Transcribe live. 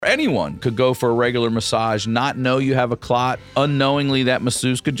anyone could go for a regular massage, not know you have a clot, unknowingly that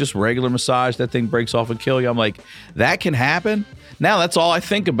masseuse could just regular massage, that thing breaks off and kill you. I'm like, that can happen? Now that's all I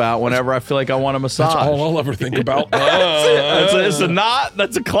think about whenever I feel like I want a massage. That's all I'll ever think about. It's a knot.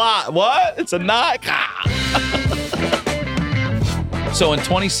 That's a clot. What? It's a knot. So in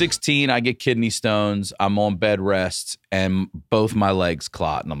 2016, I get kidney stones. I'm on bed rest, and both my legs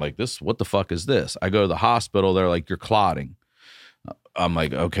clot. And I'm like, what the fuck is this? I go to the hospital. They're like, you're clotting. I'm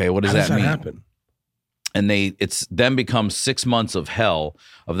like, okay, what does that mean? How does that happen? And it's then becomes 6 months of hell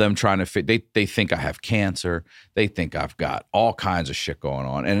of them trying to fit. They think I have cancer. They think I've got all kinds of shit going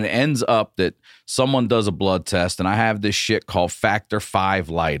on. And it ends up that someone does a blood test, and I have this shit called factor V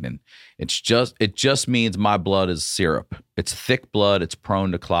Leiden. It just means my blood is syrup. It's thick blood. It's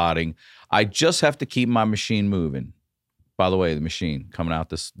prone to clotting. I just have to keep my machine moving. By the way, the machine coming out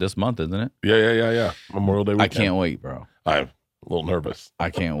this month, isn't it? Yeah. Memorial Day weekend. I can't wait, bro. I'm a little nervous. I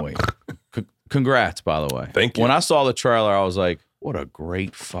can't wait. Congrats, by the way. Thank you. When I saw the trailer, I was like, what a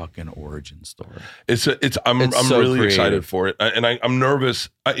great fucking origin story. I'm so really creative. Excited for it. And I'm nervous.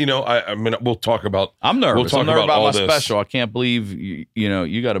 I mean, we'll talk about. I'm nervous. We'll talk I'm nervous about my this. special. I can't believe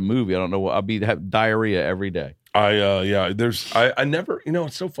you got a movie. I don't know what I'll have diarrhea every day. I never,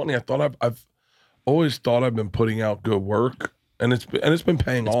 it's so funny. I thought I've always thought I've been putting out good work, and it's been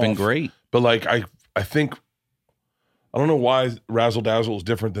paying off. It's been great. But like I think, I don't know why Razzle Dazzle is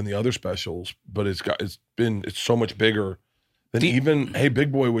different than the other specials, but it's so much bigger than even Hey Big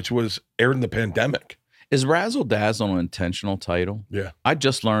Boy, which was aired in the pandemic. Is Razzle Dazzle an intentional title? Yeah. I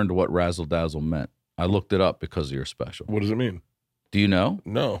just learned what Razzle Dazzle meant. I looked it up because of your special. What does it mean? Do you know?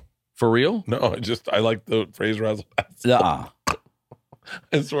 No. For real? No, I like the phrase Razzle Dazzle.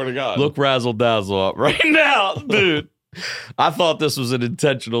 I swear to God. Look Razzle Dazzle up right now, dude. I thought this was an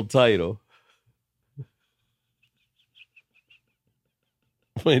intentional title.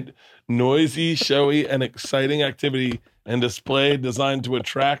 Wait, noisy, showy, and exciting activity and display designed to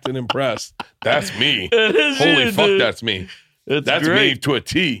attract and impress. That's me. Holy fuck, dude. That's me. That's great. Me to a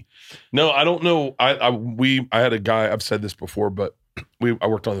T. No, I don't know. I had a guy, I've said this before, but I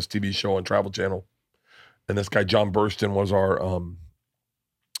worked on this TV show on Travel Channel, and this guy John Burston was our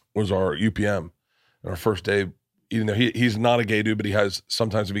UPM. And our first day, even though he's not a gay dude, but he has,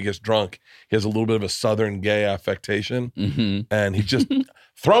 sometimes if he gets drunk, he has a little bit of a Southern gay affectation, and he just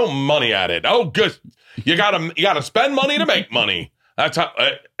throw money at it. Oh, good. You gotta spend money to make money. That's how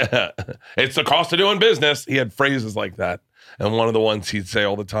it's the cost of doing business. He had phrases like that, and one of the ones he'd say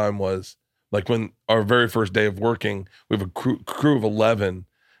all the time was like, when our very first day of working, we have a crew of 11,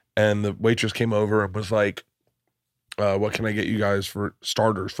 and the waitress came over and was like, what can I get you guys for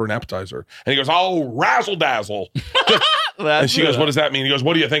starters, for an appetizer? And he goes, oh, Razzle Dazzle. And she goes, what does that mean? He goes,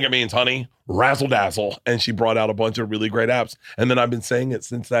 what do you think it means, honey? Razzle Dazzle. And she brought out a bunch of really great apps. And then I've been saying it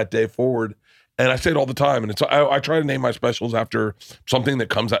since that day forward. And I say it all the time. And I try to name my specials after something that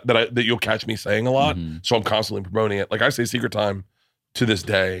comes out that you'll catch me saying a lot. So I'm constantly promoting it. Like I say Secret Time to this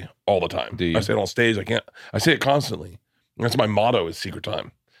day all the time. I say it on stage. I say it constantly. That's my motto, is Secret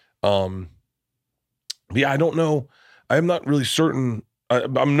Time. Yeah, I don't know. I'm not really certain.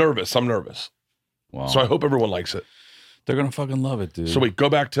 I'm nervous. Wow. So I hope everyone likes it. They're going to fucking love it, dude. So wait, go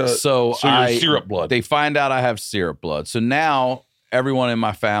back to, so your syrup blood. They find out I have syrup blood. So now everyone in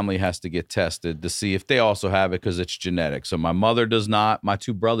my family has to get tested to see if they also have it, because it's genetic. So my mother does not. My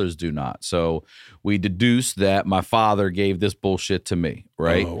two brothers do not. So we deduced that my father gave this bullshit to me,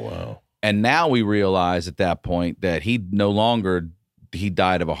 right? Oh, wow. And now we realize at that point that he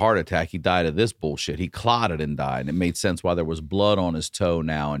died of a heart attack. He died of this bullshit. He clotted and died. And it made sense why there was blood on his toe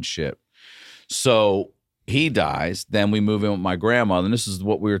now and shit. So he dies. Then we move in with my grandmother. And this is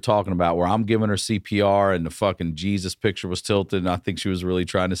what we were talking about, where I'm giving her CPR and the fucking Jesus picture was tilted. And I think she was really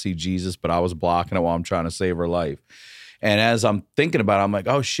trying to see Jesus, but I was blocking it while I'm trying to save her life. And as I'm thinking about it, I'm like,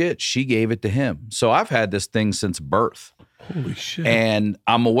 oh shit, she gave it to him. So I've had this thing since birth. Holy shit. And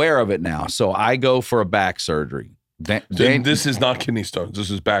I'm aware of it now. So I go for a back surgery. This is not kidney stones.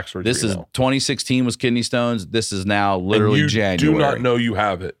 This is back surgery. This is 2016 was kidney stones. This is now literally January. Do not know you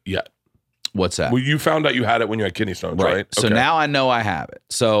have it yet. What's that? Well, you found out you had it when you had kidney stones, right? So now I know I have it.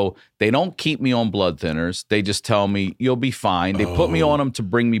 So they don't keep me on blood thinners. They just tell me you'll be fine. They put me on them to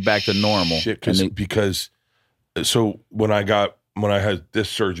bring me back to normal. Shit, because when I had this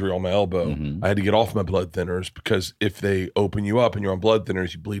surgery on my elbow, I had to get off my blood thinners, because if they open you up and you're on blood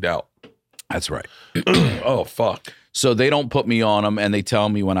thinners, you bleed out. That's right. Oh, fuck. So they don't put me on them, and they tell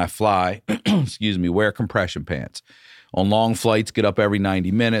me when I fly, excuse me, wear compression pants. On long flights, get up every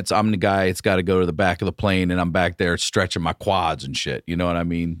 90 minutes. I'm the guy that's got to go to the back of the plane, and I'm back there stretching my quads and shit. You know what I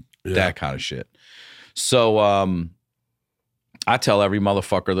mean? Yeah. That kind of shit. So I tell every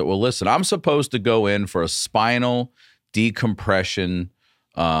motherfucker that will listen, I'm supposed to go in for a spinal decompression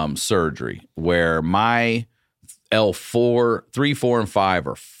surgery where my L4, 3, 4, and 5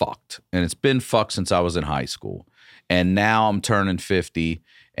 are fucked. And it's been fucked since I was in high school. And now I'm turning 50,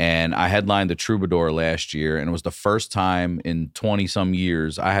 and I headlined the Troubadour last year, and it was the first time in 20-some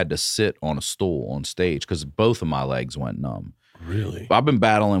years I had to sit on a stool on stage because both of my legs went numb. Really? I've been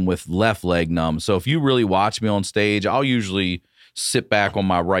battling with left leg numb. So if you really watch me on stage, I'll usually sit back on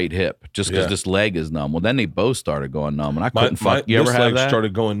my right hip just because this leg is numb. Well, then they both started going numb, and I couldn't fuck. You ever have that?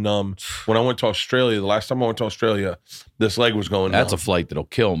 Started going numb when I went to Australia. The last time I went to Australia, this leg was going numb. That's a flight that'll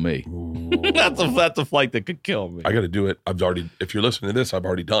kill me. That's a flight that could kill me. I got to do it. If you're listening to this, I've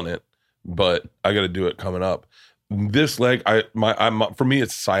already done it, but I got to do it coming up. This leg, for me,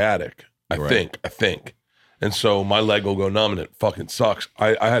 it's sciatic. I think. And so my leg will go numb, and it fucking sucks.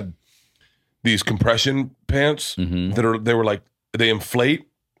 I had these compression pants they inflate.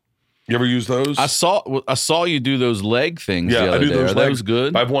 You ever use those? I saw you do those leg things. Yeah, the other I do day. those. Are legs. those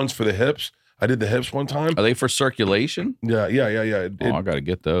good? I have ones for the hips. I did the hips one time. Are they for circulation? Yeah. I got to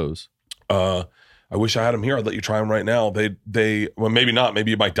get those. I wish I had them here. I'd let you try them right now. Well, maybe not.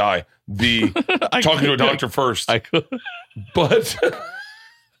 Maybe you might die. Talking to a doctor first. I could. But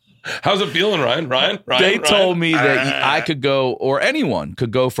how's it feeling, Ryan? They told me that I could go, or anyone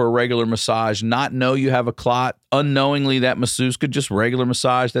could go for a regular massage, not know you have a clot. Unknowingly, that masseuse could just regular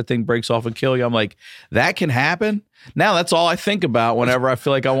massage. That thing breaks off and kill you. I'm like, that can happen? Now that's all I think about whenever I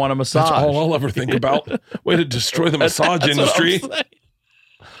feel like I want a massage. That's all I'll ever think about. Way to destroy the massage industry.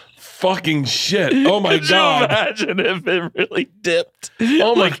 Fucking shit. Oh my God. Imagine if it really dipped.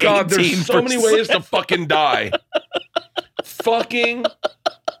 Oh my like God. 18%. There's so many ways to fucking die. Fucking.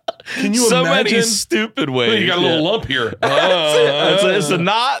 Can you so imagine? Many stupid ways. You got a little lump here. It's a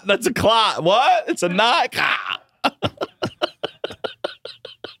knot. That's a clot. What? It's a knot.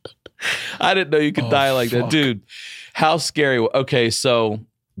 I didn't know you could die like that. Dude, how scary. Okay, so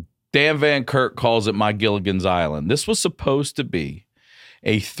Dan Van Kirk calls it my Gilligan's Island. This was supposed to be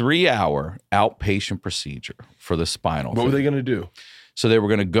a 3-hour outpatient procedure for the spinal. What were they going to do? So they were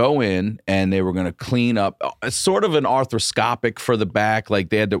going to go in and they were going to clean up. It's sort of an arthroscopic for the back. Like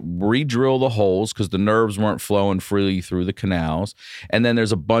they had to re-drill the holes because the nerves weren't flowing freely through the canals. And then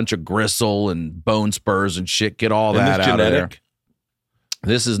there's a bunch of gristle and bone spurs and shit. Get all that out genetic? of there.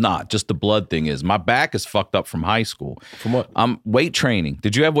 This is not. Just the blood thing is. My back is fucked up from high school. From what? Weight training.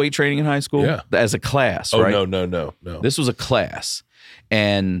 Did you have weight training in high school? Yeah. As a class, right? Oh, no. This was a class.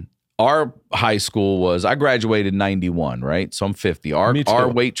 And our high school was, I graduated in 91, right? So I'm 50. Our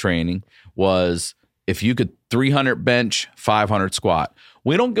weight training was if you could 300 bench, 500 squat.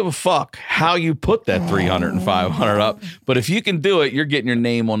 We don't give a fuck how you put that 300 and 500 up. But if you can do it, you're getting your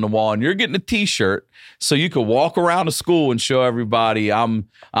name on the wall and you're getting a t-shirt so you could walk around the school and show everybody I'm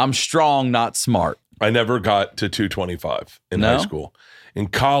strong, not smart. I never got to 225 in high school. In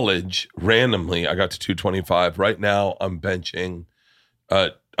college, randomly, I got to 225. Right now, I'm benching, I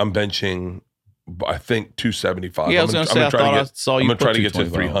think 275. Yeah, I was going to say, I thought I saw you I'm going to try to get to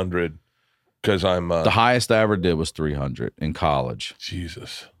 225. 300 because I'm... the highest I ever did was 300 in college.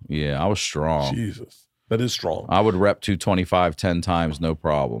 Jesus. Yeah, I was strong. Jesus. That is strong. I would rep 225 10 times, no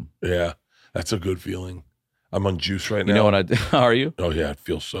problem. Yeah, that's a good feeling. I'm on juice right now. You know what I did? Are you? Oh, yeah, it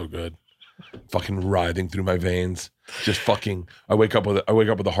feels so good. Fucking writhing through my veins. Just fucking, I wake up with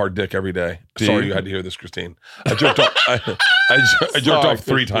a hard dick every day. Sorry you had to hear this, Christine. I jerked off. I jerked off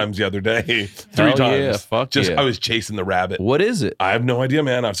 3 times the other day. 3 times. Yeah, fuck yeah. I was chasing the rabbit. What is it? I have no idea,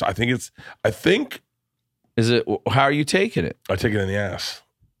 man. I think Is it? How are you taking it? I take it in the ass.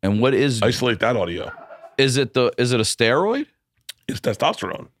 And what is? Isolate that audio. Is it a steroid? It's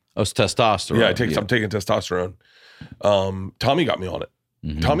testosterone. Oh, it's testosterone. Yeah, I'm taking testosterone. Tommy got me on it.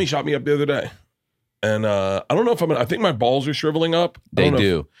 Mm-hmm. Tommy shot me up the other day. And I don't know if I think my balls are shriveling up. They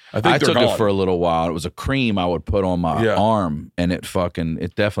do. I took it for a little while. It was a cream I would put on my arm, and it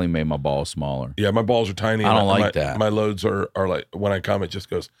definitely made my balls smaller. Yeah, my balls are tiny. I don't like that. My loads are like, when I come, it just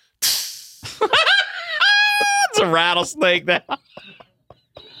goes. It's a rattlesnake now.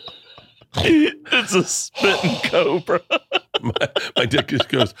 It's a spitting cobra. my dick just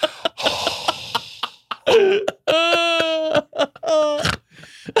goes.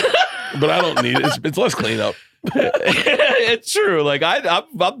 But I don't need it. It's less cleanup. It's true. Like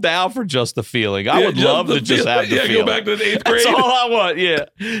I'm down for just the feeling. I would love to just have the feeling. Go back to the 8th grade. That's all I want. Yeah.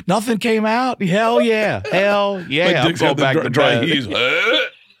 Nothing came out. Hell yeah. Hell yeah. My I'm dick's going got back the to dry bed. heaves.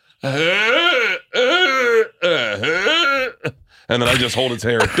 And then I just hold its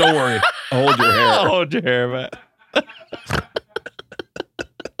hair. Don't worry. I'll hold your hair. I'll hold your hair, man.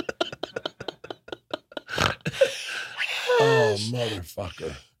 Oh,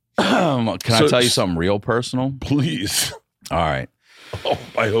 motherfucker. Can I tell you something real personal? Please. All right. Oh,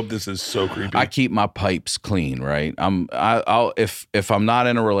 I hope this is so creepy. I keep my pipes clean, right? I'll if I'm not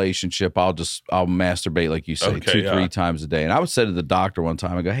in a relationship, I'll masturbate, like you say, 2-3 times a day. And I would say to the doctor one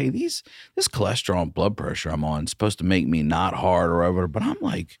time, I go, hey, this cholesterol and blood pressure I'm on is supposed to make me not hard or whatever, but I'm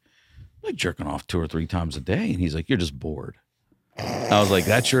like jerking off 2 or 3 times a day. And he's like, you're just bored. I was like,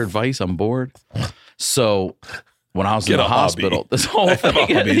 that's your advice? I'm bored. So when I was in the hospital, this whole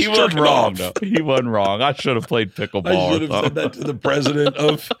thing, he wasn't wrong. No, he wasn't wrong. I should have played pickleball. I should have said that to the president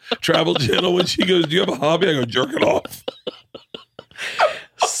of Travel Channel when she goes, do you have a hobby? I go, jerking off.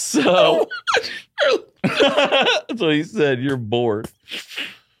 So he said, you're bored.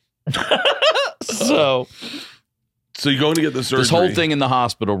 So you're going to get the surgery. This whole thing in the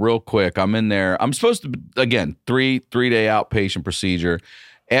hospital, real quick. I'm in there. I'm supposed to, again, three-day outpatient procedure.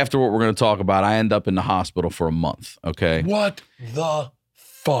 After what we're going to talk about, I end up in the hospital for a month, okay? What the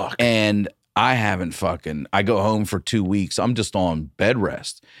fuck? And I go home for 2 weeks. I'm just on bed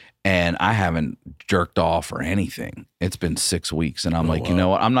rest, and I haven't jerked off or anything. It's been 6 weeks, and I'm like, you know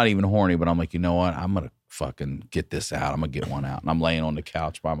what? I'm not even horny, but I'm like, you know what? I'm going to fucking get this out. I'm going to get one out. And I'm laying on the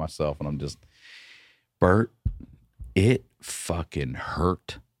couch by myself, and I'm just, Bert, it fucking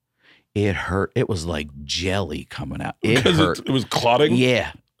hurt. It hurt. It was like jelly coming out. It hurt. It was clotting?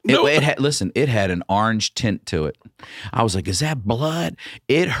 Yeah. No. It had an orange tint to it. I was like, is that blood?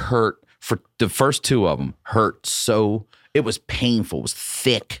 It hurt for the first 2 of them. Hurt so, it was painful. It was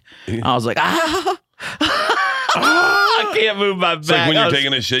thick. I was like, I can't move my back. It's like when you're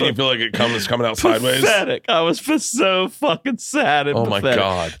taking a shit, you feel like it's coming out sideways. Pathetic. I was so fucking sad and pathetic. My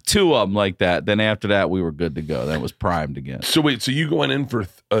God. 2 of them like that. Then after that, we were good to go. Then it was primed again. So wait, so you going in for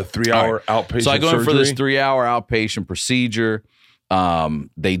a 3-hour outpatient So I go in for this surgery? 3-hour outpatient procedure.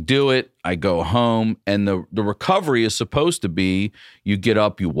 They do it. I go home, and the recovery is supposed to be you get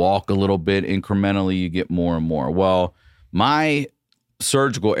up, you walk a little bit incrementally, you get more and more. Well, my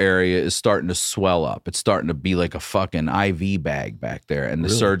surgical area is starting to swell up. It's starting to be like a fucking IV bag back there. And the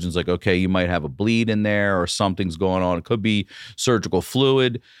surgeon's like, okay, you might have a bleed in there or something's going on. It could be surgical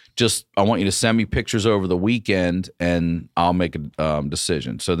fluid. Just, I want you to send me pictures over the weekend and I'll make a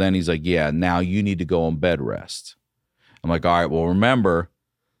decision. So then he's like, yeah, now you need to go on bed rest. I'm like, all right, well, remember,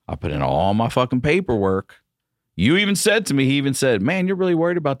 I put in all my fucking paperwork. You even said to me, he even said, man, you're really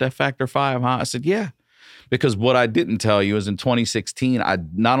worried about that factor 5, huh? I said, yeah. Because what I didn't tell you is in 2016,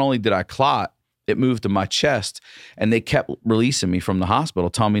 not only did I clot, it moved to my chest, and they kept releasing me from the hospital,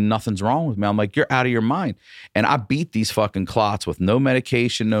 telling me nothing's wrong with me. I'm like, you're out of your mind. And I beat these fucking clots with no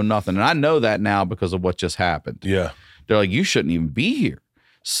medication, no nothing. And I know that now because of what just happened. Yeah. They're like, you shouldn't even be here.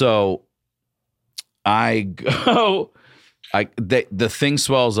 So I go, the thing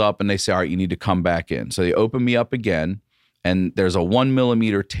swells up, and they say, all right, you need to come back in. So they open me up again, and there's a 1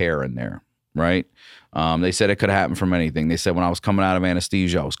 millimeter tear in there, right? They said it could happen from anything. They said when I was coming out of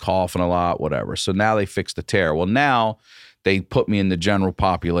anesthesia, I was coughing a lot, whatever. So now they fixed the tear. Well, now they put me in the general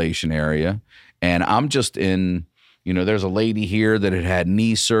population area, and I'm just in, there's a lady here that had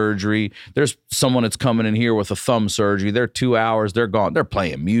knee surgery. There's someone that's coming in here with a thumb surgery. They're 2 hours. They're gone. They're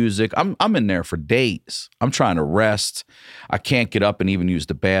playing music. I'm in there for days. I'm trying to rest. I can't get up and even use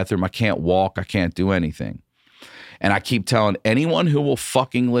the bathroom. I can't walk. I can't do anything. And I keep telling anyone who will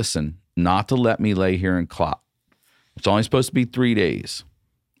fucking listen not to let me lay here and clot. It's only supposed to be 3 days.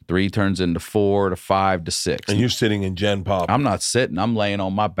 3 turns into 4 to 5 to 6. And you're sitting in Gen Pop. I'm not sitting. I'm laying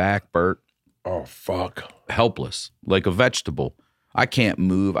on my back, Bert. Oh, fuck. Helpless, like a vegetable. I can't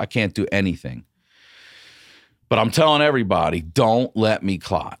move. I can't do anything. But I'm telling everybody, don't let me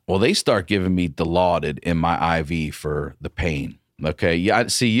clot. Well, they start giving me Dilaudid in my IV for the pain. Okay. Yeah.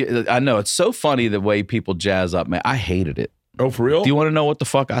 See, I know it's so funny the way people jazz up, man. I hated it. Oh, for real? Do you want to know what the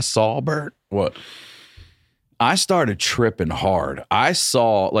fuck I saw, Bert? What? I started tripping hard. I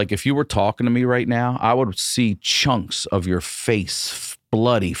saw, like, if you were talking to me right now, I would see chunks of your face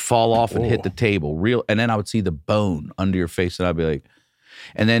bloody fall off and hit the table. And then I would see the bone under your face, and I'd be like,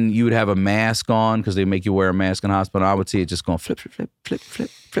 and then you would have a mask on because they make you wear a mask in the hospital. And I would see it just going flip, flip, flip, flip, flip,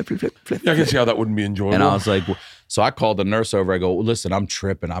 flip, flip, flip, flip. Yeah, I can see how that wouldn't be enjoyable. And I was like, so I called the nurse over. I go, listen, I'm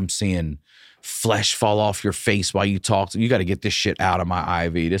tripping. I'm seeing flesh fall off your face while you talk. You got to get this shit out of my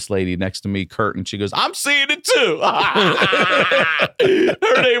IV. This lady next to me, Curtin, she goes, I'm seeing it too.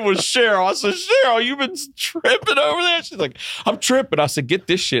 Her name was Cheryl. I said, Cheryl, you've been tripping over there? She's like, I'm tripping. I said, get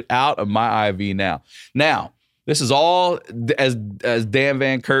this shit out of my IV now. Now, this is all, as Dan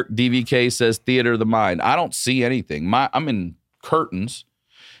Van Kirk, DVK says, theater of the mind. I don't see anything. I'm in curtains.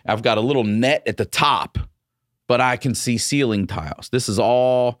 I've got a little net at the top, but I can see ceiling tiles. This is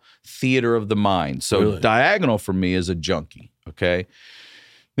all theater of the mind. So really? Diagonal for me is a junkie. okay?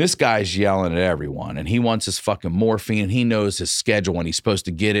 This guy's yelling at everyone, and he wants his fucking morphine, and he knows his schedule when he's supposed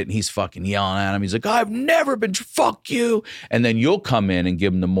to get it, and he's fucking yelling at him. He's like, I've never been, fuck you. And then you'll come in and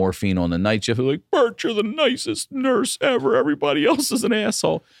give him the morphine on the night shift. They're like, Bert, you're the nicest nurse ever. Everybody else is an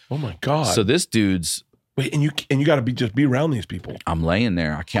asshole. Oh, my God. So this dude's... Wait, and you got to just be around these people. I'm laying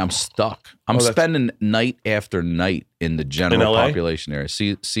there. I'm stuck. I'm spending night after night in the general population area,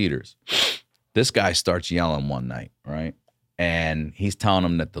 Cedars. This guy starts yelling one night, right? And he's telling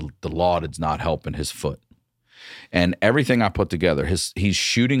him that the Laudid's not helping his foot. And everything I put together, he's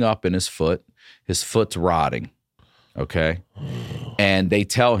shooting up in his foot's rotting, okay? And they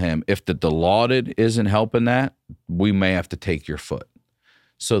tell him, if the Dilaudid isn't helping that, we may have to take your foot.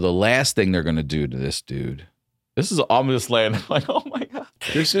 So the last thing they're going to do to this dude, I'm just laying like, oh my God.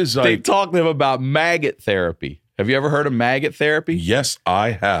 This is they talk to him about maggot therapy. Have you ever heard of maggot therapy? Yes,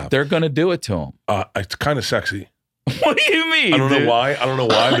 I have. They're going to do it to him. It's kind of sexy. What do you mean? I don't know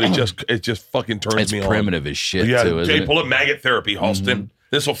why, but it just fucking turns me on. It's primitive as shit, too, isn't Jay, it? pull up maggot therapy, Halston.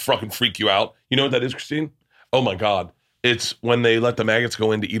 This will fucking freak you out. You know what that is, Christine? Oh my God. It's when they let the maggots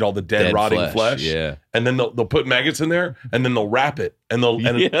go in to eat all the dead rotting flesh. Yeah. And then they'll put maggots in there, and then they'll wrap it.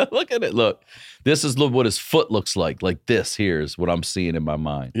 Yeah, look at it. Look. This is what his foot looks like. Like this here is what I'm seeing in my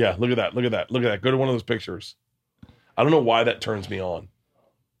mind. Yeah, look at that. Look at that. Look at that. Go to one of those pictures. I don't know why that turns me on.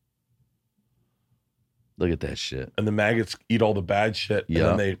 Look at that shit. And the maggots eat all the bad shit, and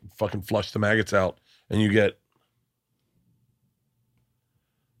then they fucking flush the maggots out, and you get...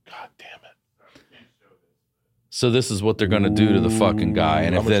 God damn it. So this is what they're going to do to the fucking guy.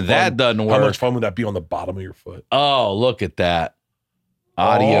 And if that doesn't work... How much fun would that be on the bottom of your foot? Oh, look at that.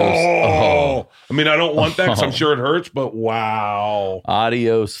 Adios. Oh. I mean, I don't want that because I'm sure it hurts, but wow.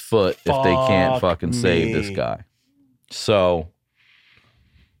 Adios foot if they can't fucking save this guy. So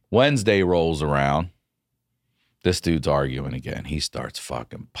Wednesday rolls around. This dude's arguing again. He starts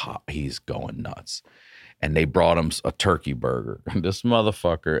fucking he's going nuts. And they brought him a turkey burger. This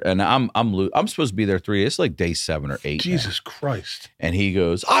motherfucker, and I'm supposed to be there 3 days. It's like day 7 or 8. Jesus Christ! And he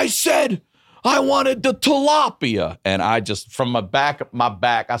goes, I said I wanted the tilapia, and I just from my back,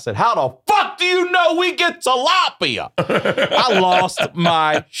 I said, how the fuck do you know we get tilapia? I lost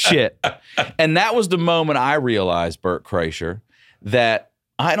my shit, and that was the moment I realized, Bert Kreischer, that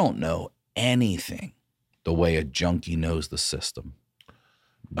I don't know anything the way a junkie knows the system.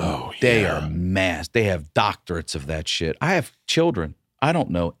 Oh, they are they have doctorates of that shit. I have children. I don't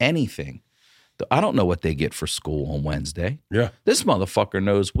know anything. I don't know what they get for school on Wednesday. Yeah. This motherfucker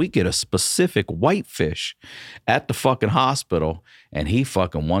knows we get a specific whitefish at the fucking hospital, and he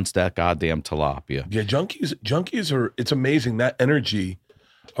fucking wants that goddamn tilapia. Yeah, junkies are, it's amazing, that energy.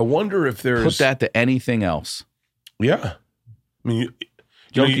 I wonder if there's... Put that to anything else. Yeah. I mean,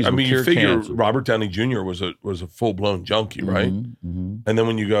 you figure cancer. Robert Downey Jr. was a full blown junkie, right? Mm-hmm. And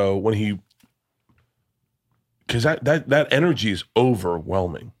then because that energy is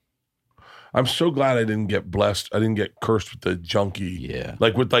overwhelming. I'm so glad I didn't get blessed. I didn't get cursed with the junkie. Yeah,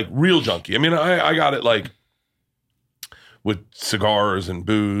 with real junkie. I mean, I got it like with cigars and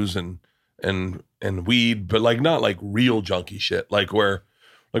booze and weed, but like not like real junkie shit. Like where,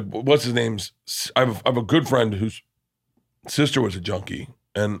 like what's his name's? I have a good friend whose sister was a junkie.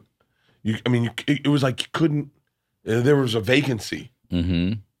 And it was like you couldn't. There was a vacancy,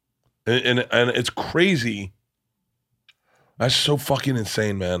 and it's crazy. That's so fucking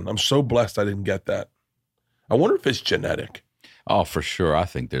insane, man. I'm so blessed I didn't get that. I wonder if it's genetic. Oh, for sure. I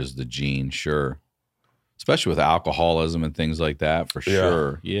think there's the gene, sure, especially with alcoholism and things like that. For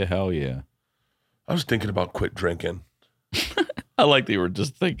sure, yeah, hell yeah. I was thinking about quit drinking. I like that you were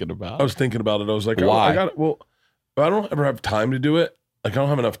just thinking about. I was thinking about it. I was like, why? I don't ever have time to do it. Like, I don't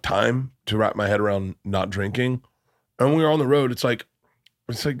have enough time to wrap my head around not drinking. And when we were on the road, it's like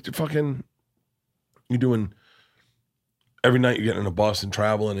fucking, you're doing, every night you're getting in a bus and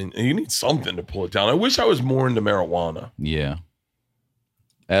traveling, and you need something to pull it down. I wish I was more into marijuana. Yeah.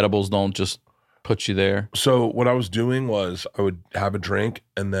 Edibles don't just put you there. So what I was doing was I would have a drink,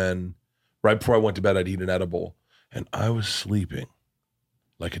 and then right before I went to bed, I'd eat an edible. And I was sleeping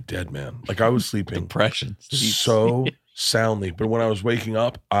like a dead man. Like I was sleeping. Depression. So soundly. But when I was waking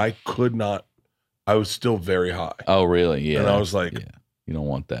up, I could not. I was still very high. Oh, really? Yeah. And I was like, you don't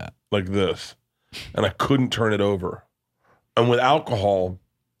want that. Like this. And I couldn't turn it over. And with alcohol,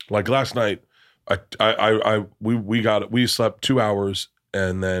 like last night, we slept 2 hours,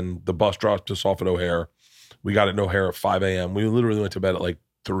 and then the bus dropped us off at O'Hare. We got at O'Hare at 5 a.m. We literally went to bed at like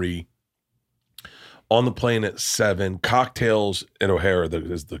 3. On the plane at 7. Cocktails at O'Hare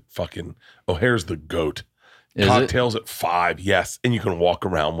O'Hare's the goat. Cocktails at 5, yes. And you can walk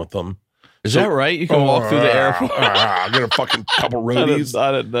around with them. Is that right? You can walk through the airport. Get a fucking couple roadies.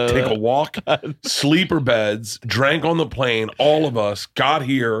 I didn't know Take that. a walk. Sleeper beds. Drank on the plane. All of us got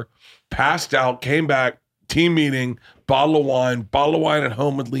here, passed out, came back, team meeting, bottle of wine at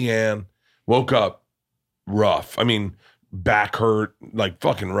home with Leanne. Woke up rough. I mean, back hurt, like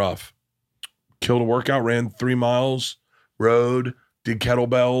fucking rough. Killed a workout, ran 3 miles, rode, did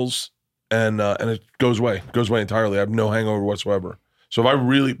kettlebells, and it goes away entirely. I have no hangover whatsoever. So if I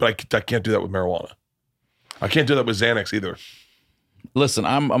really, but I can't do that with marijuana. I can't do that with Xanax either. Listen,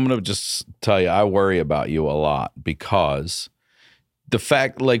 I'm going to just tell you, I worry about you a lot because the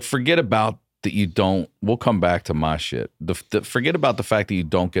fact, like, forget about that you don't, we'll come back to my shit. Forget about the fact that you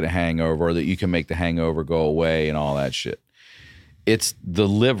don't get a hangover or that you can make the hangover go away and all that shit. It's the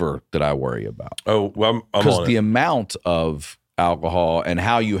liver that I worry about. Oh, well, I'm because on the it. amount of alcohol and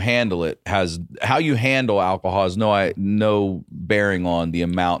how you handle it how you handle alcohol has no bearing on the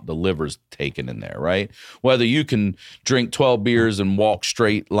amount the liver's taken in there, right? Whether you can drink 12 beers and walk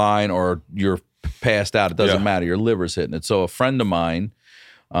straight line or you're passed out, it doesn't matter. Your liver's hitting it. So a friend of mine.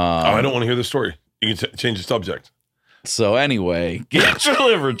 I don't want to hear the story. You can change the subject. So anyway, get your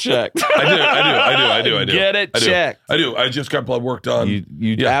liver checked. I do. Get it checked. I do. I just got blood work done.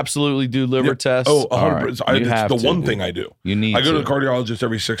 You absolutely do liver tests? Oh, 100%. Right. It's the one thing I do. You need I go to the cardiologist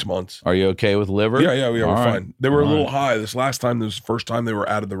every 6 months. Are you okay with liver? Yeah, we're All right. fine. They were a little high this last time. This was the first time they were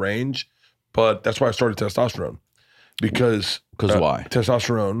out of the range, but that's why I started testosterone. Because why?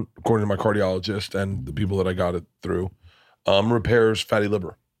 Testosterone, according to my cardiologist and the people that I got it through, repairs fatty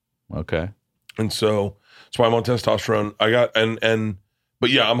liver. Okay. And so that's why I'm on testosterone. I got but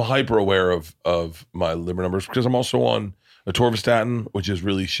yeah, I'm hyper aware of my liver numbers because I'm also on atorvastatin, which is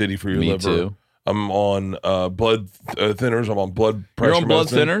really shitty for your liver. Too. I'm on blood thinners. I'm on blood pressure. You're on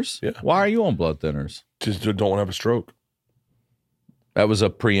blood medicine. thinners? Yeah. Why are you on blood thinners? Just don't want to have a stroke. That was a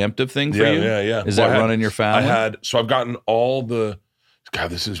preemptive thing for you? Yeah. Is that running your family? So I've gotten all the, God,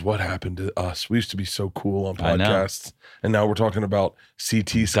 this is what happened to us. We used to be so cool on podcasts. And now we're talking about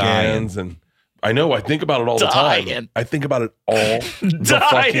CT scans. And I know, I think about it all the time. I think about it all the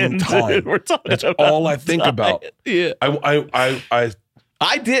fucking time. That's all I think about. Yeah.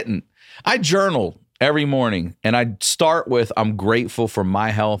 I didn't. I journal every morning and I start with, I'm grateful for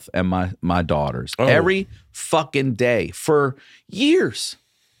my health and my daughters. Oh. Every fucking day for years.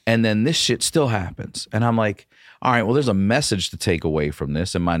 And then this shit still happens. And I'm like, all right, well, there's a message to take away from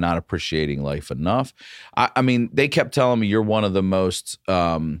this. Am I not appreciating life enough? I mean, they kept telling me you're one of the most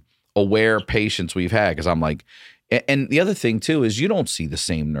aware patients we've had because I'm like, and the other thing too is you don't see the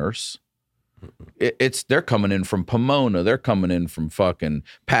same nurse. They're coming in from Pomona, they're coming in from fucking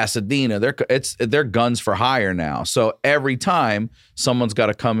Pasadena. They're guns for hire now. So every time someone's got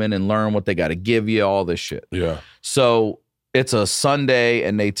to come in and learn what they got to give you, all this shit. Yeah. So it's a Sunday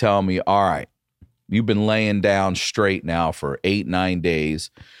and they tell me, all right, you've been laying down straight now for 8-9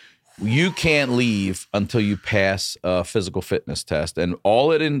 days. You can't leave until you pass a physical fitness test. And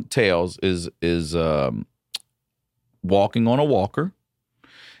all it entails is walking on a walker.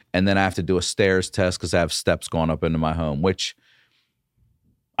 And then I have to do a stairs test because I have steps going up into my home, which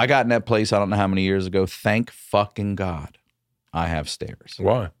I got in that place I don't know how many years ago. Thank fucking God I have stairs.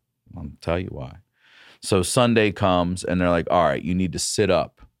 Why? I'll tell you why. So Sunday comes and they're like, all right, you need to sit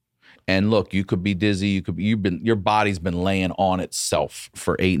up. And look, you could be dizzy. Your body's been laying on itself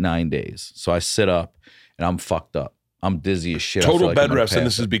for 8-9 days. So I sit up and I'm fucked up. I'm dizzy as shit. Total bed rest, and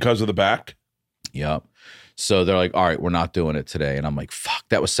this is because of the back? Yep. So they're like, all right, we're not doing it today. And I'm like, fuck,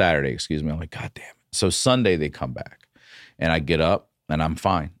 that was Saturday, excuse me. I'm like, God damn it. So Sunday they come back and I get up and I'm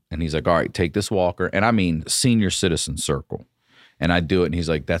fine. And he's like, all right, take this walker. And I mean, senior citizen circle. And I do it. And he's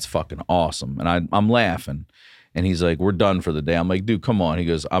like, that's fucking awesome. And I'm laughing. And he's like, we're done for the day. I'm like, dude, come on. He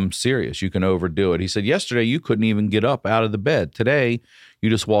goes, I'm serious. You can overdo it. He said, yesterday you couldn't even get up out of the bed. Today you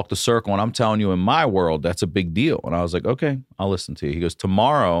just walked the circle. And I'm telling you, in my world, that's a big deal. And I was like, okay, I'll listen to you. He goes,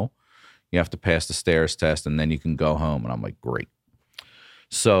 tomorrow you have to pass the stairs test and then you can go home. And I'm like, great.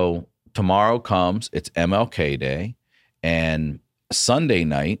 So tomorrow comes, it's MLK Day. And Sunday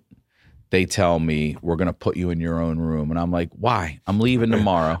night, they tell me we're going to put you in your own room. And I'm like, why? I'm leaving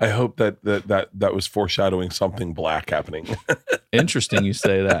tomorrow. I hope that was foreshadowing something black happening. Interesting you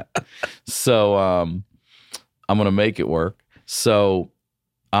say that. So I'm going to make it work. So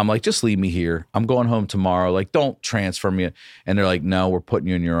I'm like, just leave me here. I'm going home tomorrow. Like, don't transfer me. And they're like, no, we're putting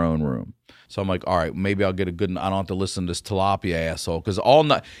you in your own room. So I'm like, all right, maybe I'll get a good, I don't have to listen to this tilapia asshole. Because all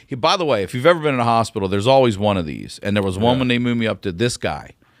night, by the way, if you've ever been in a hospital, there's always one of these. And there was one when they moved me up to this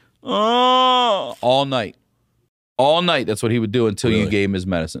guy. Oh, all night. All night. That's what he would do until you gave him his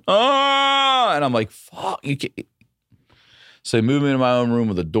medicine. Oh, and I'm like, fuck. You can't. So they move me into my own room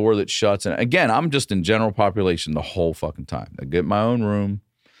with a door that shuts. And again, I'm just in general population the whole fucking time. I get my own room.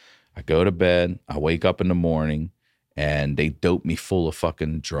 I go to bed. I wake up in the morning and they dope me full of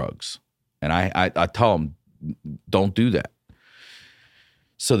fucking drugs. And I tell them, don't do that.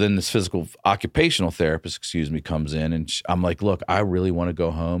 So then this occupational therapist, comes in and I'm like, look, I really want to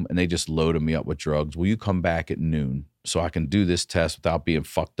go home. And they just loaded me up with drugs. Will you come back at noon so I can do this test without being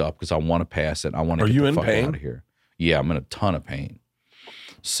fucked up? Because I want to pass it. I want to get the fuck out of here. Yeah, I'm in a ton of pain.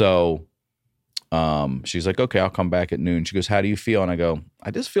 So she's like, okay, I'll come back at noon. She goes, how do you feel? And I go,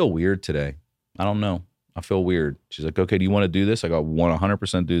 I just feel weird today. I don't know. I feel weird. She's like, okay, do you want to do this? I go,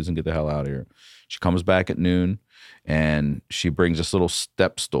 100% do this and get the hell out of here. She comes back at noon and she brings this little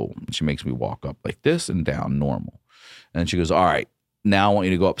step stool. She makes me walk up like this and down normal. And she goes, all right, now I want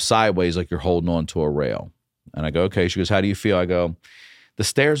you to go up sideways like you're holding on to a rail. And I go, okay. She goes, how do you feel? I go, the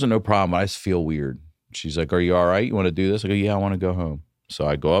stairs are no problem. I just feel weird. She's like, are you all right? You want to do this? I go, yeah, I want to go home. So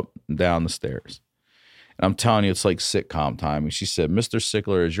I go up and down the stairs. And I'm telling you, it's like sitcom time. And she said, Mr.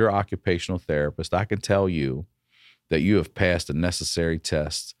 Sickler, as your occupational therapist, I can tell you that you have passed a necessary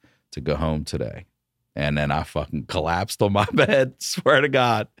test to go home today. And then I fucking collapsed on my bed, swear to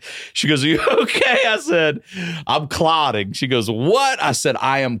God. She goes, are you okay? I said, I'm clotting. She goes, what? I said,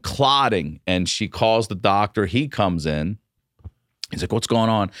 I am clotting. And she calls the doctor. He comes in. He's like, what's going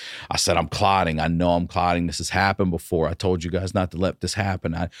on? I said, I'm clotting. I know I'm clotting. This has happened before. I told you guys not to let this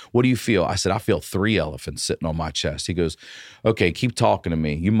happen. What do you feel? I said, I feel 3 elephants sitting on my chest. He goes, okay, keep talking to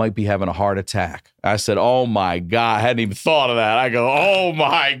me. You might be having a heart attack. I said, oh my God. I hadn't even thought of that. I go, oh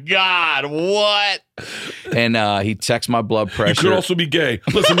my God, what? And he checks my blood pressure. You could also be gay.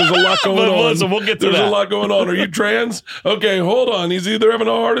 Listen, there's a lot going on. Listen, we'll get to that. There's a lot going on. Are you trans? Okay, hold on. He's either having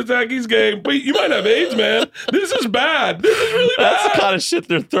a heart attack, he's gay. But you might have AIDS, man. This is bad. This is really bad. That's the kind of shit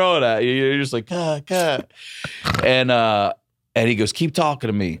they're throwing at you. You're just like, God. And he goes, keep talking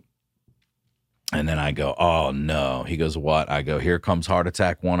to me. And then I go, oh no. He goes, what? I go, here comes heart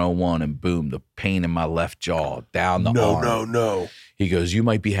attack 101. And boom, the pain in my left jaw, down the arm. No. He goes, you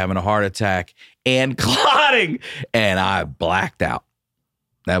might be having a heart attack and clotting. And I blacked out.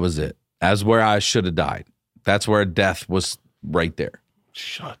 That was it. That's where I should have died. That's where death was right there.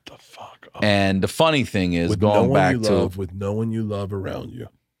 Shut the fuck up. And the funny thing is, with going back to with no one you love around you,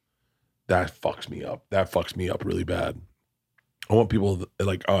 that fucks me up. That fucks me up really bad. I want people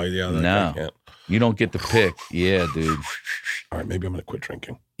like, oh yeah, I can't. You don't get to pick. Yeah, dude. All right, maybe I'm gonna quit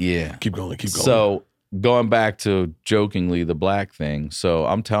drinking. Yeah. Keep going. So going back to jokingly the black thing. So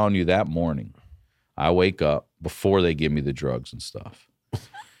I'm telling you, that morning, I wake up before they give me the drugs and stuff.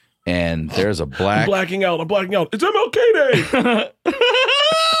 And there's a black. I'm blacking out. It's MLK Day.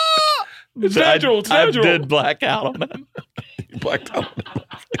 It's natural. I did black out on them. You blacked out.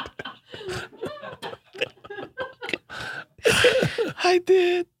 I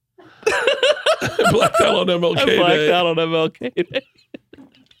did. Blacked out on MLK Day. I blacked out on MLK Day.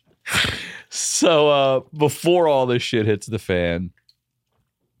 So before all this shit hits the fan,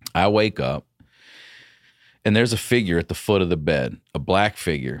 I wake up and there's a figure at the foot of the bed, a black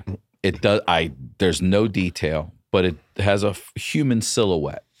figure. There's no detail, but it has a human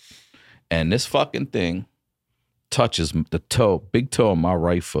silhouette. And this fucking thing touches the big toe on my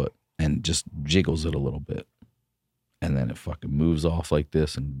right foot and just jiggles it a little bit. And then it fucking moves off like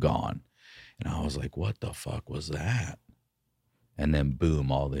this and gone. And I was like, what the fuck was that? And then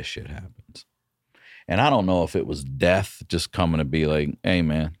boom, all this shit happens. And I don't know if it was death just coming to be like, hey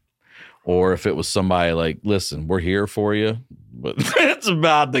man, or if it was somebody like, listen, we're here for you, but it's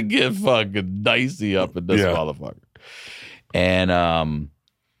about to get fucking dicey up in this motherfucker. And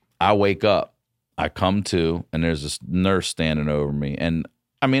I wake up, I come to, and there's this nurse standing over me. And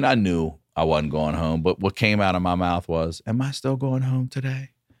I mean, I knew I wasn't going home, but what came out of my mouth was, am I still going home today?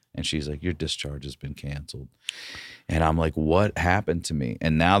 And she's like, your discharge has been canceled. And I'm like, what happened to me?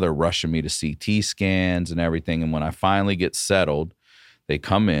 And now they're rushing me to CT scans and everything. And when I finally get settled, they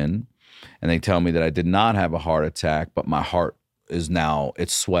come in and they tell me that I did not have a heart attack, but my heart is now,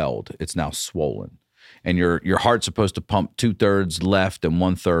 it's swelled. It's now swollen. And your heart's supposed to pump 2/3 left and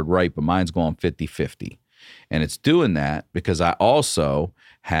 1/3 right, but mine's going 50-50. And it's doing that because I also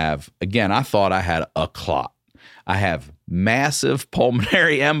have, again, I thought I had a clot. I have massive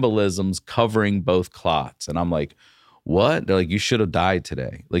pulmonary embolisms covering both clots. And I'm like, what? They're like, you should have died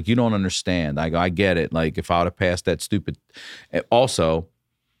today. Like, you don't understand. I go, I get it. Like, if I would have passed that stupid. Also,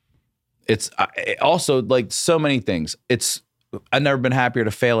 it's also like so many things. I've never been happier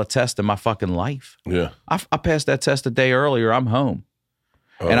to fail a test in my fucking life. Yeah. I passed that test a day earlier. I'm home.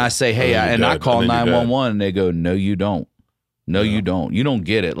 And I say, hey, and I call 911 and they go, no, you don't. No, you don't. You don't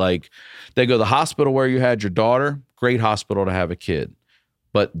get it. Like, they go, the hospital where you had your daughter, great hospital to have a kid.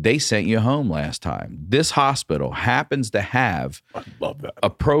 But they sent you home last time. This hospital happens to have I love that. a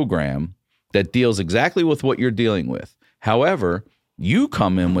program that deals exactly with what you're dealing with. However, you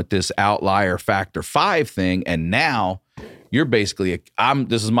come in with this outlier factor 5 thing, and now you're basically,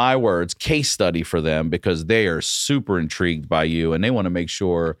 this is my words, case study for them, because they are super intrigued by you and they want to make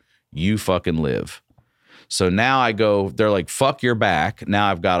sure you fucking live. So now I go, they're like, fuck your back. Now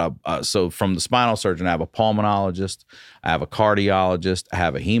I've got so from the spinal surgeon, I have a pulmonologist, I have a cardiologist, I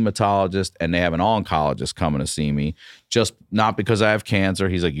have a hematologist, and they have an oncologist coming to see me. Just not because I have cancer.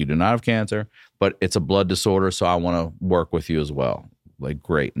 He's like, you do not have cancer, but it's a blood disorder, so I want to work with you as well. Like,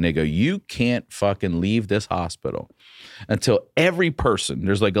 great. And they go, you can't fucking leave this hospital until every person,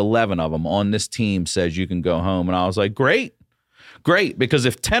 there's like 11 of them on this team, says you can go home. And I was like, great. Because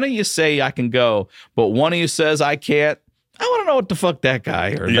if 10 of you say I can go, but one of you says I can't, I want to know what the fuck that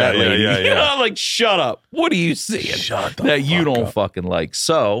guy or that lady. Yeah. You know, I'm like, shut up. What are you seeing that you don't fucking like?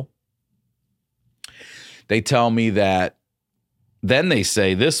 So they tell me that, then they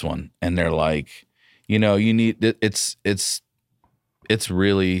say this one, and they're like, you know, you need, it's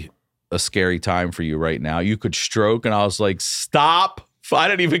really a scary time for you right now. You could stroke. And I was like, stop. I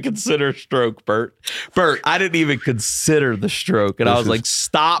didn't even consider stroke, Bert. I didn't even consider the stroke. And I was like,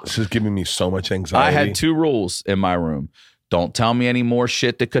 stop. This is giving me so much anxiety. I had 2 rules in my room. Don't tell me any more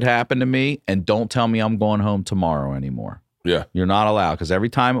shit that could happen to me. And don't tell me I'm going home tomorrow anymore. Yeah. You're not allowed. Because every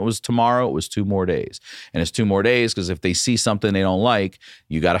time it was tomorrow, it was 2 more days. And it's 2 more days because if they see something they don't like,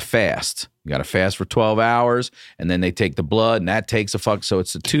 you got to fast. You got to fast for 12 hours. And then they take the blood, and that takes a fuck. So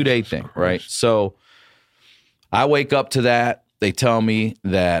it's a 2-day thing, right? So I wake up to that. They tell me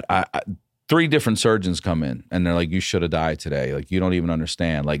that 3 different surgeons come in, and they're like, you should have died today. Like, you don't even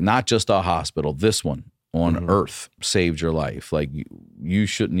understand. Like, not just a hospital, this one on earth saved your life. Like, you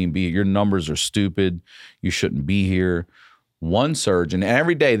shouldn't even be here. Your numbers are stupid. You shouldn't be here. One surgeon, and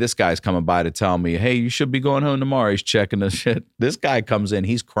every day this guy's coming by to tell me, hey, you should be going home tomorrow. He's checking the shit. This guy comes in,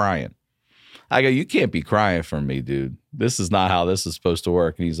 he's crying. I go, you can't be crying for me, dude. This is not how this is supposed to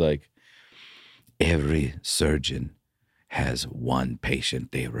work. And he's like, every surgeon has one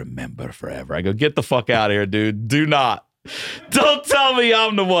patient they remember forever. I go, get the fuck out of here, dude. Do not. Don't tell me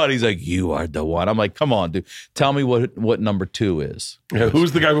I'm the one. He's like, you are the one. I'm like, come on, dude. Tell me what number 2 is. Yeah,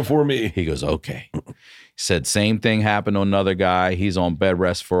 who's the guy before me? He goes, okay. He said, same thing happened to another guy. He's on bed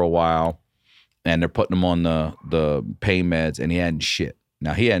rest for a while, and they're putting him on the pain meds, and he hadn't shit.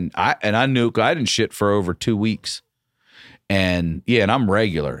 Now, I knew I didn't shit for over 2 weeks. And yeah, and I'm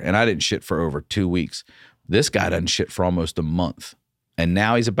regular, and I didn't shit for over 2 weeks. This guy doesn't shit for almost a month. And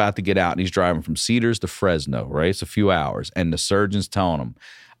now he's about to get out, and he's driving from Cedars to Fresno, right? It's a few hours. And the surgeon's telling him,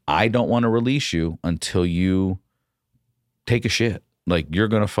 I don't want to release you until you take a shit. Like, you're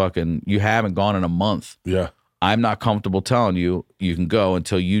going to you haven't gone in a month. Yeah. I'm not comfortable telling you can go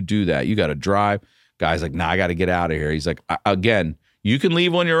until you do that. You got to drive. Guy's like, nah, I got to get out of here. He's like, again, you can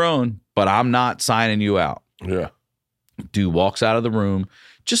leave on your own, but I'm not signing you out. Yeah. Dude walks out of the room,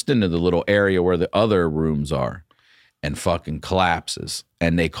 just into the little area where the other rooms are, and fucking collapses.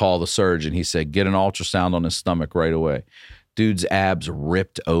 And they call the surgeon. He said, get an ultrasound on his stomach right away. Dude's abs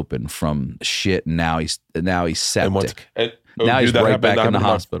ripped open from shit, and now he's septic. Now he's right back in the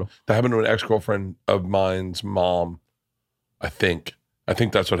hospital. That happened to an ex-girlfriend of mine's mom, I think. I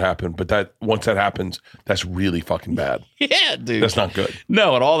think that's what happened. But once that happens, that's really fucking bad. Yeah, dude. That's not good.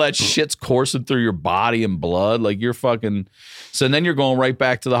 No, and all that shit's coursing through your body and blood. Like, you're fucking... So then you're going right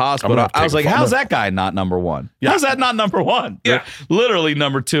back to the hospital. I was like, how's that guy not number 1? Yeah. How's that not number 1? Yeah. Literally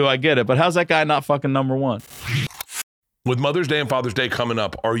number 2, I get it. But how's that guy not fucking number 1? With Mother's Day and Father's Day coming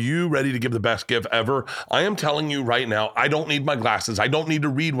up, are you ready to give the best gift ever? I am telling you right now, I don't need my glasses. I don't need to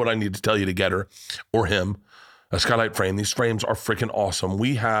read what I need to tell you to get her or him a skylight frame. These frames are freaking awesome.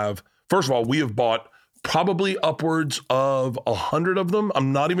 First of all, we have bought probably upwards of 100 of them.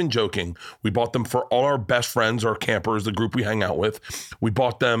 I'm not even joking. We bought them for all our best friends, our campers, the group we hang out with. We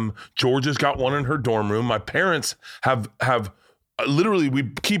bought them. Georgia's got one in her dorm room. My parents have literally, we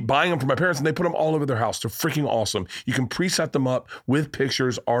keep buying them for my parents, and they put them all over their house. They're freaking awesome. You can preset them up with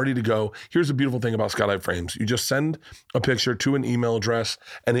pictures already to go. Here's the beautiful thing about skylight frames. You just send a picture to an email address,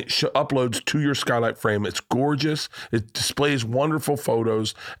 and it uploads to your skylight frame. It's gorgeous. It displays wonderful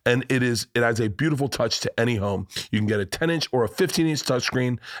photos, and it has a beautiful touch to any home. You can get a 10-inch or a 15-inch touchscreen,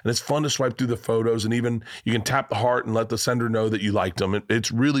 and it's fun to swipe through the photos, and even you can tap the heart and let the sender know that you liked them. It's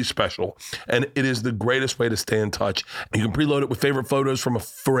really special, and it is the greatest way to stay in touch. You can preload it with favorite favorite photos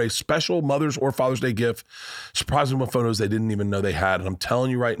for a special Mother's or Father's Day gift. Surprise them with photos they didn't even know they had. And I'm telling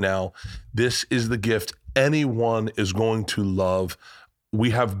you right now, this is the gift anyone is going to love. We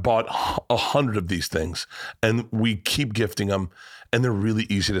have bought 100 of these things and we keep gifting them, and they're really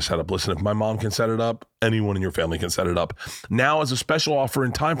easy to set up. Listen, if my mom can set it up, anyone in your family can set it up. Now, as a special offer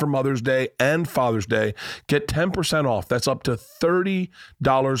in time for Mother's Day and Father's Day, get 10% off. That's up to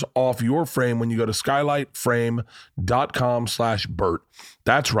 $30 off your frame when you go to skylightframe.com/Bert.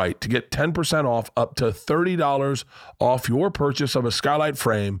 That's right. To get 10% off, up to $30 off your purchase of a Skylight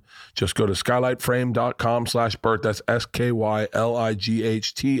frame, just go to skylightframe.com/Bert. That's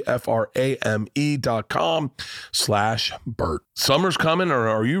skylightframe.com/Bert. Summer's coming, or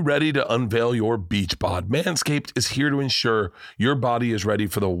are you ready to unveil your beach bod? Manscaped is here to ensure your body is ready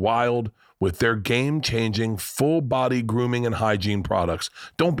for the wild with their game-changing full body grooming and hygiene products.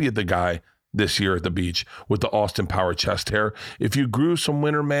 Don't be the guy this year at the beach with the Austin Power chest hair. If you grew some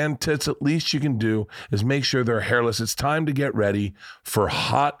winter man tits, at least you can do is make sure they're hairless. It's time to get ready for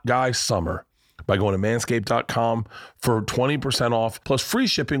hot guy summer by going to manscaped.com for 20% off plus free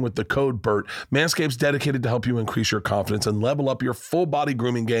shipping with the code BERT. Manscaped's dedicated to help you increase your confidence and level up your full body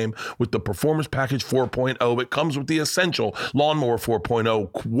grooming game with the Performance Package 4.0. It comes with the essential Lawnmower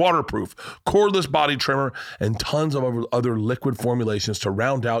 4.0 waterproof, cordless body trimmer, and tons of other liquid formulations to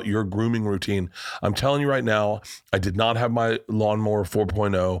round out your grooming routine. I'm telling you right now, I did not have my Lawnmower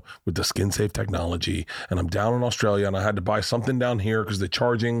 4.0 with the skin safe technology, and I'm down in Australia and I had to buy something down here because the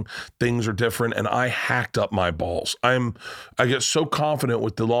charging things are different, and I hacked up my balls. I get so confident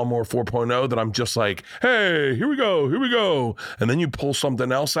with the Lawnmower 4.0 that I'm just like, hey, here we go. And then you pull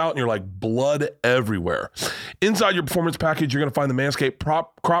something else out and you're like blood everywhere. Inside your Performance Package, you're going to find the Manscaped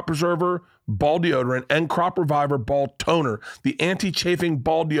Crop Preserver Ball Deodorant and Crop Reviver Ball Toner, the anti-chafing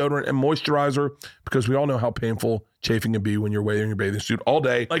ball deodorant and moisturizer, because we all know how painful chafing can be when you're wearing your bathing suit all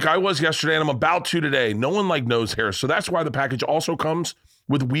day, like I was yesterday and I'm about to today. No one like nose hairs. So that's why the package also comes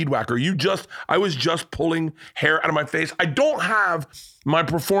with Weed Whacker. I was just pulling hair out of my face. I don't have my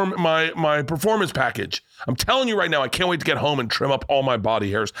performance package. I'm telling you right now, I can't wait to get home and trim up all my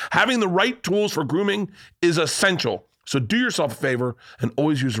body hairs. Having the right tools for grooming is essential. So do yourself a favor and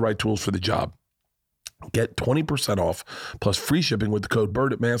always use the right tools for the job. Get 20% off plus free shipping with the code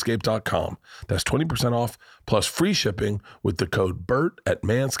BERT at manscaped.com. That's 20% off plus free shipping with the code BERT at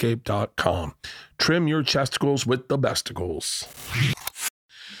manscaped.com. Trim your chesticles with the besticles.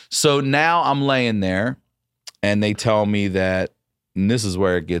 So now I'm laying there and they tell me that, and this is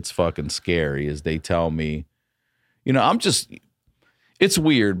where it gets fucking scary, is they tell me, it's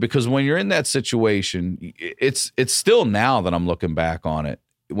weird because when you're in that situation, it's still now that I'm looking back on it.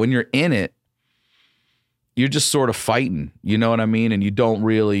 When you're in it, you're just sort of fighting, you know what I mean? And you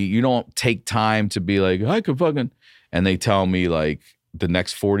don't take time to be like, I could fucking, and they tell me like the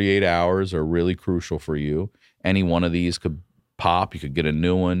next 48 hours are really crucial for you. Any one of these could pop, you could get a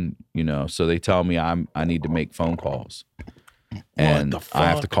new one, so they tell me I need to make phone calls. And I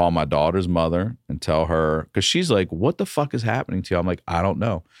have to call my daughter's mother and tell her, because she's like, what the fuck is happening to you? I'm like, I don't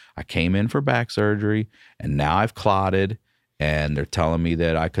know. I came in for back surgery and now I've clotted and they're telling me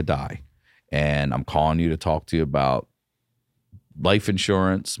that I could die. And I'm calling you to talk to you about life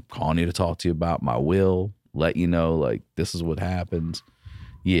insurance. I'm calling you to talk to you about my will, let you know, like, this is what happens.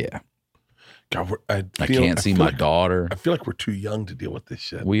 Yeah. God, I can't see my daughter. I feel like we're too young to deal with this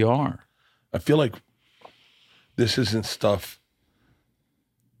shit. We are. I feel like this isn't stuff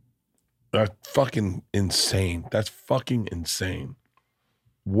that's fucking insane. That's fucking insane.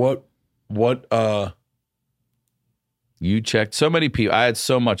 What you checked so many people. I had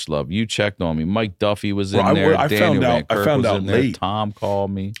so much love. You checked on me. Mike Duffy was in there. I found out late. Tom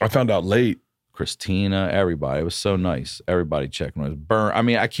called me. I found out late. Christina, everybody. It was so nice. Everybody checking on us. I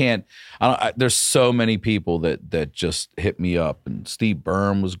mean, there's so many people that just hit me up. And Steve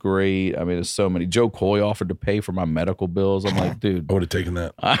Byrne was great. I mean, there's so many. Joe Coy offered to pay for my medical bills. I'm like, dude. I would have taken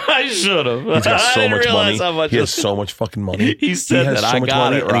that. I should have. He's got so much money. He has so much fucking money. He said that I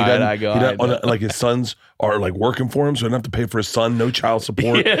got it right. Like his sons are like working for him, so he doesn't have to pay for his son. No child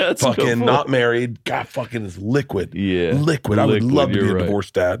support. Yeah, fucking not married. God fucking is liquid. Yeah. Liquid. I would love to be a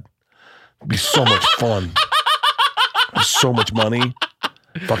divorced dad. It'd be so much fun. So much money.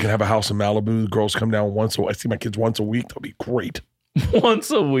 Fucking have a house in Malibu. The girls come down I see my kids once a week. That'll be great. Once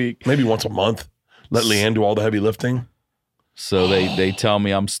a week. Maybe once a month. Let Leanne do all the heavy lifting. So they tell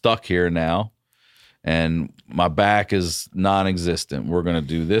me I'm stuck here now and my back is non-existent. We're going to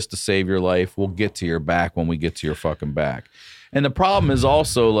do this to save your life. We'll get to your back when we get to your fucking back. And the problem is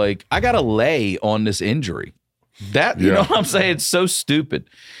also like, I got to lay on this injury. You know what I'm saying? It's so stupid.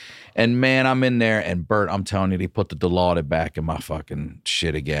 And man, I'm in there, and Bert, I'm telling you, they put the Dilaudid back in my fucking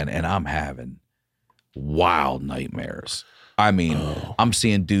shit again, and I'm having wild nightmares. I mean, I'm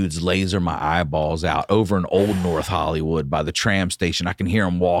seeing dudes laser my eyeballs out over in Old North Hollywood by the tram station. I can hear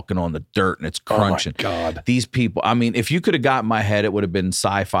them walking on the dirt, and it's crunching. Oh, my God. These people, I mean, if you could have got in my head, it would have been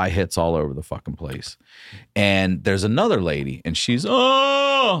sci-fi hits all over the fucking place. And there's another lady, and she's,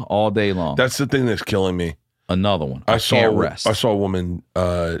 all day long. That's the thing that's killing me. Another one. I can't rest. I saw a woman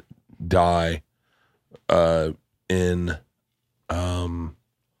die in,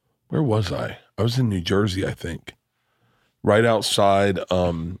 where was I? I was in New Jersey, I think. Right outside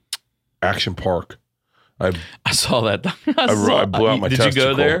Action Park. I saw that. I blew out my testicle. Did you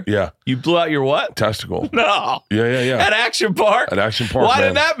go there? Yeah. You blew out your what? Testicle. No. Yeah. At Action Park? At Action Park, Why man.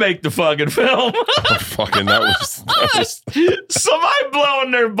 did that make the fucking film? Fucking, that was Somebody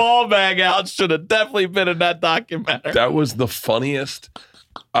blowing their ball bag out should have definitely been in that documentary. that was the funniest.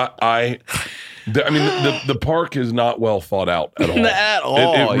 I mean, the park is not well thought out at all. At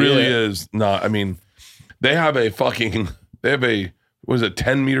all. It really is not. I mean, they have a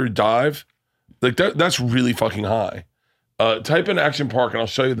 10-meter dive? Like that's really fucking high. Type in Action Park and I'll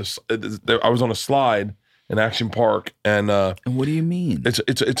show you this. I was on a slide in Action Park and what do you mean? It's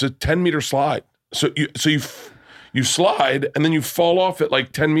a 10-meter slide. So you slide and then you fall off at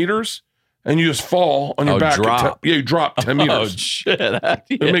like 10 meters and you just fall on your back. Drop. You drop 10 meters. Oh shit.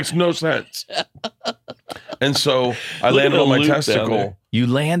 It makes no sense. And so I landed on my testicle. You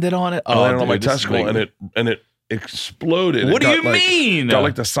landed on it? I landed on my testicle and it exploded. What do you mean? Got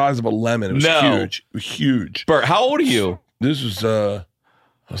like the size of a lemon. It was huge. It was huge. Bert, how old are you? This was I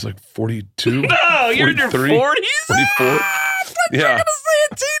was like 42. No, you're in your 40s? 44. Yeah. You're gonna say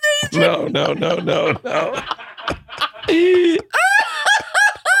a teenager. No.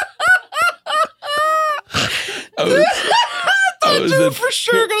 I was for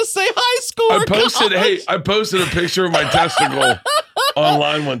sure gonna say high school. I posted a picture of my testicle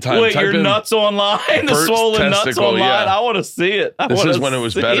online one time. Wait, your nuts online? The swollen nuts online? Yeah. I want to see it. This is when it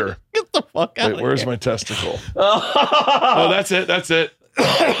was better. Get the fuck out of here. Where's my testicle? Oh, that's it. That's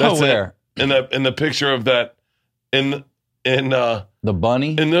where? It. In the picture of that in the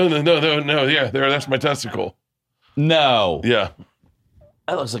bunny? No. Yeah, there. That's my testicle. No. Yeah.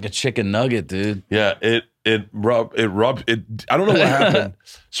 That looks like a chicken nugget, dude. Yeah. It rubbed. I don't know what happened.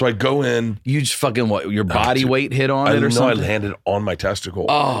 So I go in. You just fucking your body weight hit on it or something? I landed on my testicle.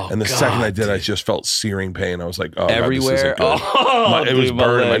 Oh, and the second I did, I just felt searing pain. I was like, oh, everywhere. God, this isn't good. It was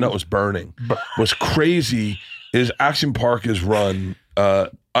burning. My nut was burning. What's crazy is Action Park is run.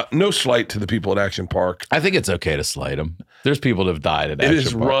 No slight to the people at Action Park. I think it's okay to slight them. There's people that have died at Action Park. It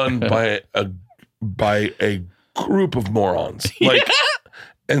is run by a group of morons. Like.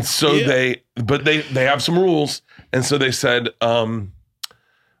 And so they have some rules. And so they said, I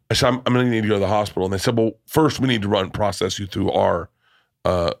said, I'm going to need to go to the hospital. And they said, well, first we need to process you through our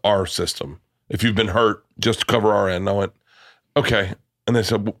system. If you've been hurt, just cover our end. And I went, okay. And they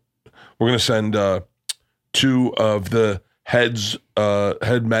said, well, we're going to send 2 of the head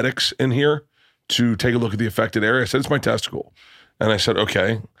medics in here to take a look at the affected area. I said, it's my testicle. And I said,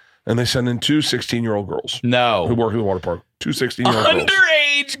 okay. And they send in 2 16-year-old girls. No. Who work at the water park. 2 16-year-old girls.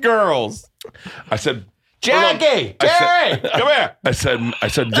 Underage girls. I said, Jackie, Terry, come here. I said,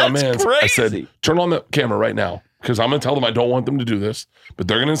 young man, I said, turn on the camera right now because I'm going to tell them I don't want them to do this, but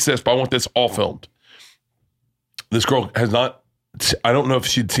they're going to insist, but I want this all filmed. This girl has not, I don't know if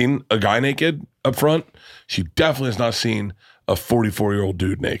she'd seen a guy naked up front. She definitely has not seen a 44-year-old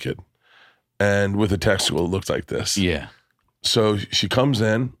dude naked and with a testicle that looks like this. Yeah. So she comes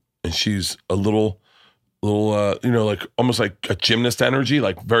in and she's a little, like almost like a gymnast energy,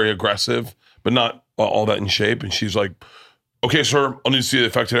 like very aggressive, but not all that in shape. And she's like, okay, sir, I'll need to see the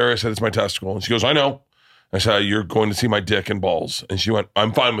affected area. I said, it's my testicle. And she goes, I know. I said, you're going to see my dick and balls. And she went,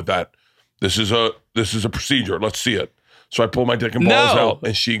 I'm fine with that. This is a procedure. Let's see it. So I pull my dick and balls out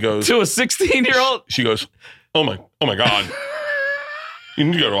and she goes. To a 16-year-old? She goes, oh my God. You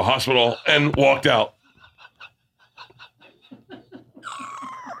need to go to a hospital, and walked out.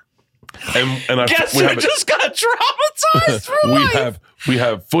 And guess who just got traumatized for life? We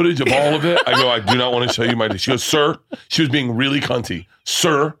have footage of all of it. I go, I do not want to show you my dick. She goes, sir, she was being really cunty.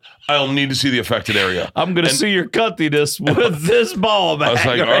 Sir, I'll need to see the affected area. I'm going to see your cuntiness with this ball bag. I was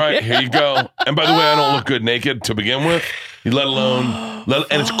like, all right, here you go. And by the way, I don't look good naked to begin with, let alone,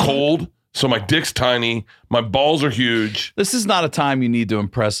 and it's cold. So my dick's tiny. My balls are huge. This is not a time you need to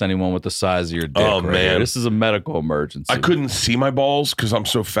impress anyone with the size of your dick. Oh, man. This is a medical emergency. I couldn't see my balls because I'm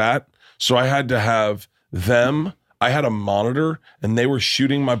so fat. So I had to have them. I had a monitor, and they were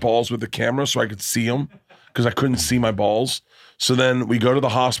shooting my balls with the camera so I could see them because I couldn't see my balls. So then we go to the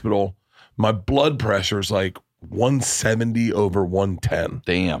hospital. My blood pressure is like 170 over 110.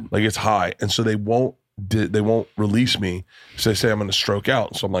 Damn. Like it's high. And so they won't release me. So they say I'm going to stroke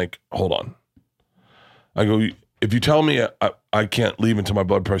out. So I'm like, hold on. I go, if you tell me I can't leave until my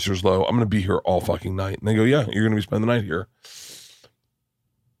blood pressure is low, I'm going to be here all fucking night. And they go, yeah, you're going to be spending the night here.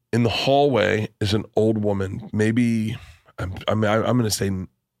 In the hallway is an old woman, maybe I'm going to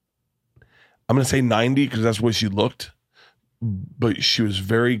say 90 because that's the way she looked, but she was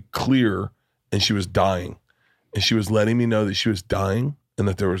very clear and she was dying, and she was letting me know that she was dying and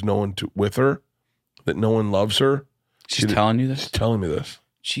that there was no one with her, that no one loves her. She's telling you this? She's telling me this.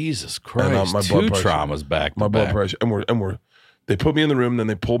 Jesus Christ! My Two blood pressure, traumas back. My blood pressure, and they put me in the room, then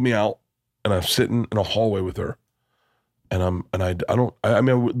they pulled me out, and I'm sitting in a hallway with her. And I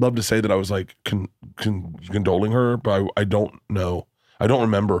would love to say that I was like condoling her, but I don't know. I don't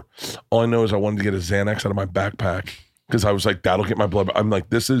remember. All I know is I wanted to get a Xanax out of my backpack because I was like, that'll get my blood. I'm like,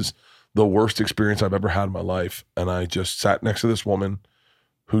 this is the worst experience I've ever had in my life. And I just sat next to this woman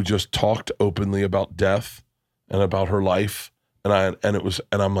who just talked openly about death and about her life. And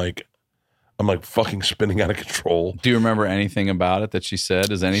I'm like fucking spinning out of control. Do you remember anything about it that she said?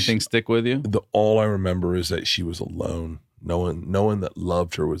 Does anything stick with you? All I remember is that she was alone. No one that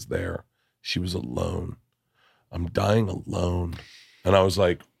loved her was there. She was alone. I'm dying alone. And I was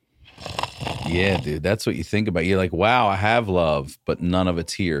like, yeah, dude, that's what you think about. You're like, wow, I have love, but none of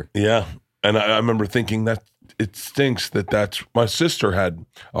it's here. Yeah. And I remember thinking that it stinks that's my sister had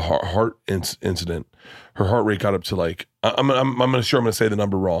a heart incident. Her heart rate got up to like, I'm going to say the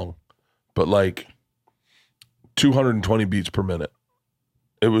number wrong, but like 220 beats per minute.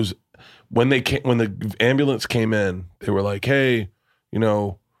 It was when the ambulance came in, they were like, hey,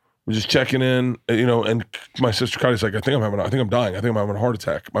 we're just checking in, and my sister Kylie's like, I think I'm dying. I think I'm having a heart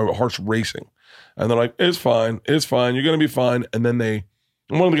attack. My heart's racing. And they're like, it's fine. You're going to be fine. And then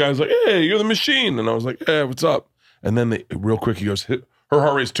one of the guys like, hey, you're the machine. And I was like, hey, what's up? And then real quick, he goes, her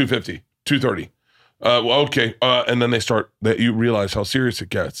heart rate's 250, 230. Well, okay. And then you realize how serious it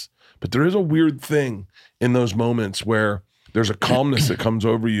gets. But there is a weird thing in those moments where there's a calmness that comes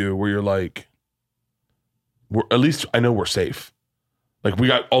over you where you're like, at least I know we're safe. Like we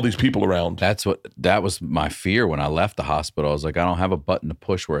got all these people around. That was my fear when I left the hospital. I was like, I don't have a button to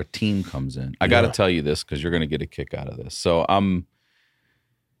push where a team comes in. I got to tell you this because you're going to get a kick out of this. So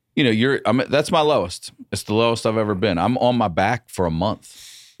that's my lowest. It's the lowest I've ever been. I'm on my back for a month.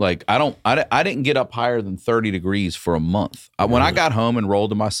 Like I didn't get up higher than 30 degrees for a month. When I got home and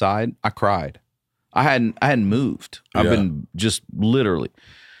rolled to my side, I cried. I hadn't moved. I've been just literally.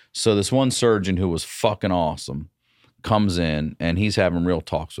 So this one surgeon who was fucking awesome comes in and he's having real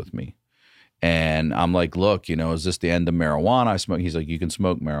talks with me. And I'm like, look, is this the end of marijuana? I smoke. He's like, you can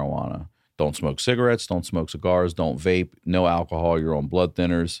smoke marijuana. Don't smoke cigarettes. Don't smoke cigars. Don't vape. No alcohol. You're on blood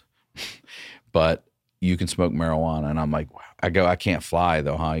thinners. But you can smoke marijuana. And I'm like, I can't fly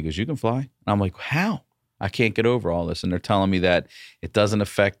though, huh? He goes, you can fly? And I'm like, how? I can't get over all this. And they're telling me that it doesn't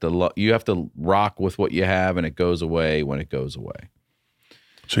affect you have to rock with what you have and it goes away when it goes away.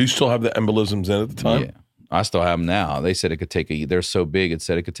 So you still have the embolisms in at the time? Yeah. I still have them now. They said it could take they're so big, it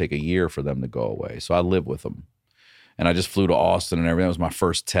said it could take a year for them to go away. So I live with them. And I just flew to Austin and everything. That was my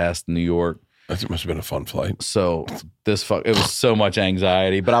first test in New York. That must have been a fun flight. So it was so much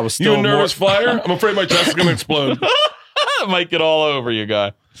anxiety, but I was still You a nervous flyer? I'm afraid my chest is going to explode. I might get all over you,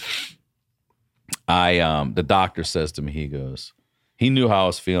 guy. The doctor says to me, he knew how I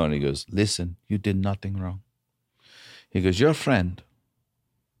was feeling. He goes, listen, you did nothing wrong. He goes, your friend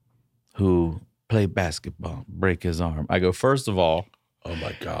who played basketball, break his arm. I go, first of all, oh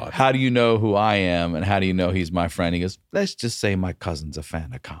my God, how do you know who I am and how do you know he's my friend? He goes, let's just say my cousin's a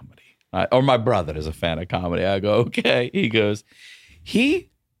fan of comedy. Or my brother is a fan of comedy. I go, okay. He goes,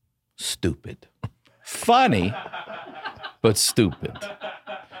 he stupid. Funny, but stupid.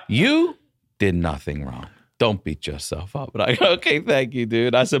 You did nothing wrong. Don't beat yourself up. And I go, okay, thank you,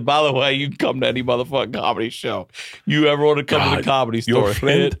 dude. I said, by the way, you can come to any motherfucking comedy show. You ever want to come to the Comedy Store? Your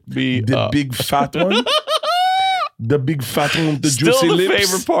friend, the big fat one? The big fat one with the Still juicy the lips?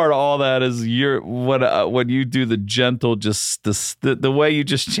 favorite part of all that is when you do the gentle, just the way you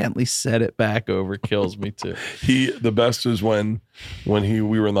just gently set it back over kills me too. The best is when we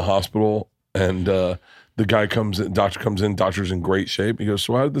were in the hospital and the guy comes in, doctor comes in, doctor's in great shape. He goes,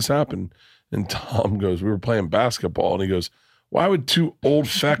 so how did this happen? And Tom goes, we were playing basketball. And he goes, why would two old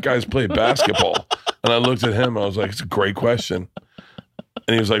fat guys play basketball? And I looked at him and I was like, it's a great question.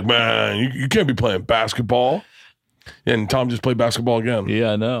 And he was like, man, you can't be playing basketball. And Tom just played basketball again.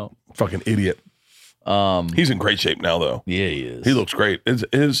 Yeah, I know. Fucking idiot. He's in great shape now, though. Yeah, he is. He looks great.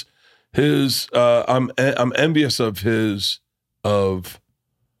 I'm envious of his.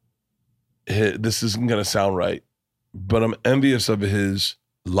 This isn't gonna sound right, but I'm envious of his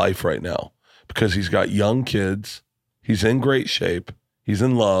life right now because he's got young kids. He's in great shape. He's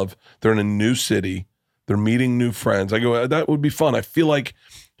in love. They're in a new city. They're meeting new friends. I go, that would be fun. I feel like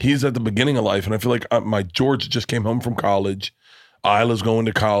he's at the beginning of life, and I feel like my George just came home from college. Isla's going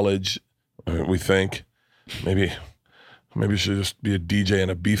to college. We think maybe should just be a DJ in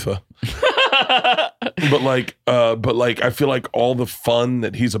Ibiza. but like I feel like all the fun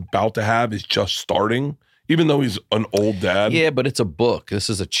that he's about to have is just starting, even though he's an old dad. Yeah, but it's a book. This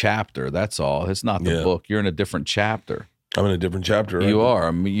is a chapter. That's all. It's not the book. You're in a different chapter. I'm in a different chapter. Right? You are.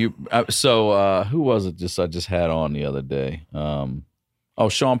 I mean, so who was it? I just had on the other day.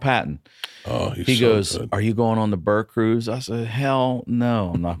 Sean Patton. Oh, he so goes, good. "Are you going on the Burt cruise?" I said, "Hell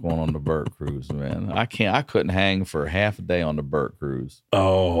no, I'm not going on the Burt cruise, man. I couldn't hang for half a day on the Burt cruise."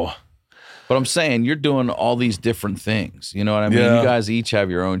 Oh. But I'm saying you're doing all these different things. You know what I mean? Yeah. You guys each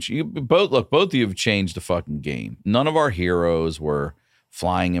have your own. Both of you have changed the fucking game. None of our heroes were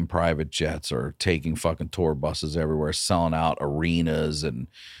flying in private jets or taking fucking tour buses everywhere, selling out arenas and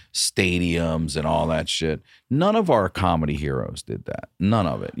stadiums and all that shit. None of our comedy heroes did that. None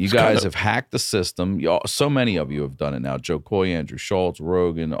of it. You guys have hacked the system. So many of you have done it now. Joe Coy, Andrew Schultz,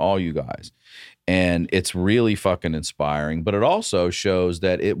 Rogan, all you guys. And it's really fucking inspiring. But it also shows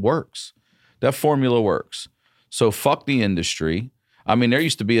that it works. That formula works. So fuck the industry. I mean, there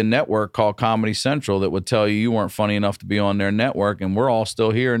used to be a network called Comedy Central that would tell you weren't funny enough to be on their network, and we're all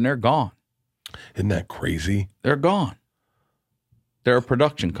still here, and they're gone. Isn't that crazy? They're gone. They're a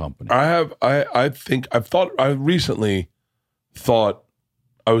production company. I recently thought,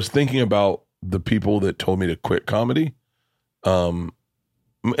 I was thinking about the people that told me to quit comedy. And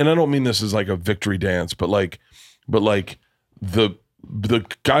I don't mean this as like a victory dance, but like the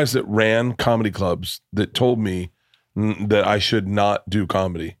guys that ran comedy clubs that told me that I should not do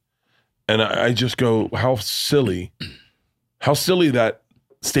comedy. And I just go, how silly that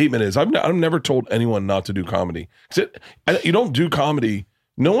statement is. I've never told anyone not to do comedy. You don't do comedy.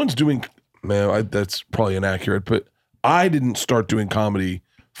 No one's doing, that's probably inaccurate, but I didn't start doing comedy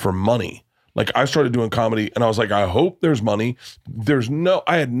for money. Like I started doing comedy and I was like, I hope there's money.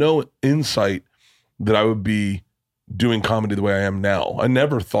 I had no insight that I would be doing comedy the way I am now. I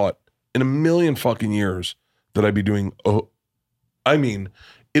never thought in a million fucking years that I'd be doing,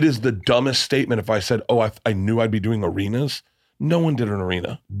 it is the dumbest statement if I said, I knew I'd be doing arenas. No one did an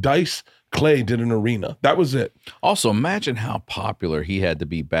arena. Dice Clay did an arena. That was it. Also, imagine how popular he had to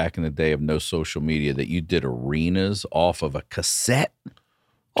be back in the day of no social media that you did arenas off of a cassette. Dude,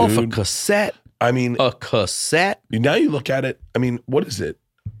 off a cassette. I mean, a cassette. Now you look at it. I mean, what is it?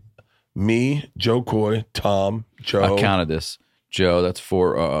 Me, Joe Coy, Tom, Joe. I counted this. Joe, that's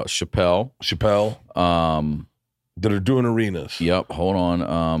for Chappelle. That are doing arenas. Yep. Hold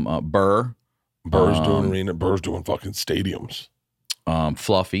on. Burr. Burr's doing arena. Burr's doing fucking stadiums.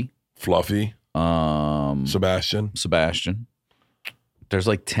 Fluffy. Sebastian. There's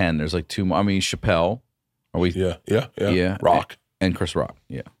like 10. There's like 2 more. I mean, Chappelle. Are we? Yeah. Rock. And Chris Rock.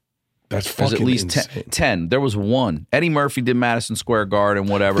 Yeah. That's fucking There's at least insane. 10. There was one. Eddie Murphy did Madison Square Garden,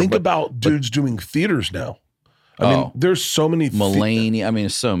 whatever. Think about dudes doing theaters now. I mean, there's so many. Mulaney. I mean,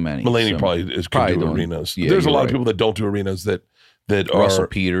 so many. Mulaney probably can do arenas. Yeah, there's a lot of people that don't do arenas that Russell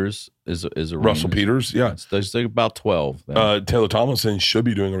Peters is arenas. Russell Peters, yeah. There's like about 12. Taylor Tomlinson should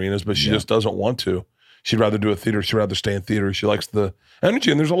be doing arenas, but she just doesn't want to. She'd rather do a theater. She'd rather stay in theater. She likes the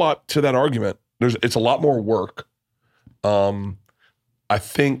energy, and there's a lot to that argument. It's a lot more work. I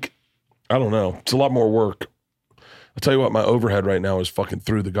think, I don't know. It's a lot more work. I'll tell you what, my overhead right now is fucking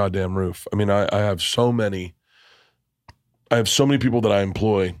through the goddamn roof. I mean, I have so many people that I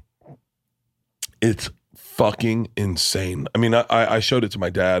employ. It's fucking insane. I mean, I showed it to my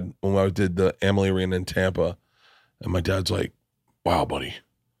dad when I did the Amalie Arena in Tampa, and my dad's like, wow, buddy,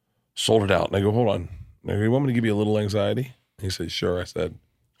 sold it out. And I go, hold on. I go, you want me to give you a little anxiety? He said, sure. I said,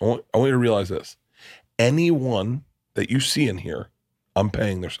 I want you to realize this. Anyone that you see in here, I'm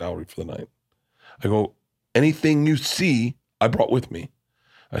paying their salary for the night. I go, anything you see, I brought with me.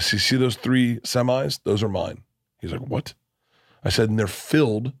 I see those 3 semis? Those are mine. He's like, what? I said, and they're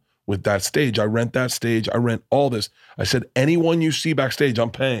filled with that stage. I rent that stage. I rent all this. I said, anyone you see backstage, I'm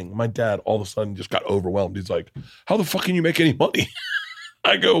paying. My dad all of a sudden just got overwhelmed. He's like, how the fuck can you make any money?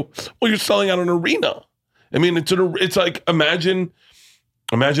 I go, well, you're selling out an arena. I mean, it's like, imagine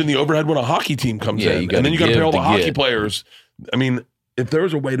the overhead when a hockey team comes in, and then you got to pay all the hockey players. I mean, if there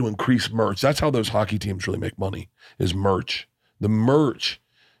was a way to increase merch, that's how those hockey teams really make money, is merch. The merch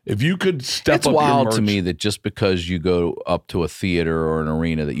If you could step It's up your wild merch, to me that just because you go up to a theater or an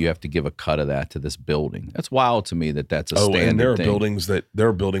arena that you have to give a cut of that to this building. That's wild to me that that's a standard and there are thing. buildings that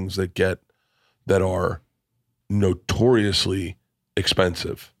are notoriously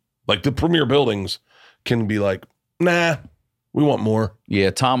expensive. Like the premier buildings can be like, nah, we want more. Yeah,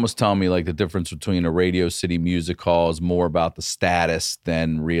 Tom was telling me like the difference between a Radio City Music Hall is more about the status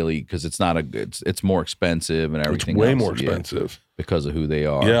than really because it's not it's more expensive and everything. It's way else, more expensive because of who they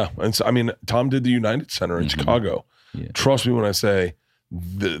are. Yeah, and so, I mean, Tom did the United Center in Chicago. Yeah. Trust me when I say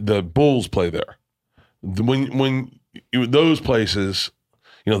the Bulls play there. When those places,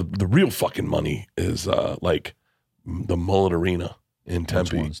 the real fucking money is like the Mullet Arena in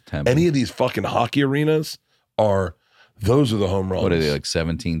Tempe. Any of these fucking hockey arenas those are the home runs. What are they, like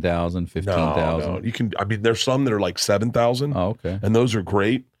 17,000, 15,000? No. You can. I mean, there's some that are like 7,000. Oh, okay. And those are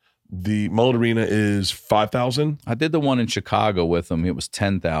great. The Mullet Arena is 5,000. I did the one in Chicago with them. It was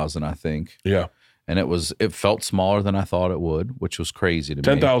 10,000, I think. Yeah. And it felt smaller than I thought it would, which was crazy to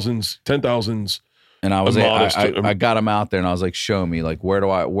me. 10,000's. And I got them out there, and I was like, "Show me, like,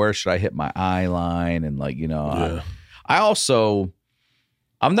 where should I hit my eye line?" And like,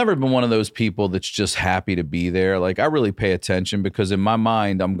 I've never been one of those people that's just happy to be there. Like, I really pay attention because in my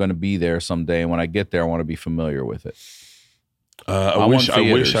mind, I'm going to be there someday, and when I get there, I want to be familiar with it. I wish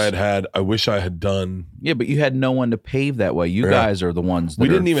I had done. Yeah, but you had no one to pave that way. You guys are the ones that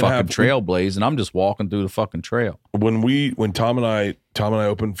didn't even have trailblaze, and I'm just walking through the fucking trail. When Tom and I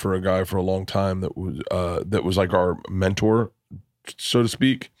opened for a guy for a long time that was like our mentor, so to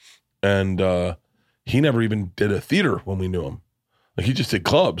speak, and he never even did a theater when we knew him. Like he just did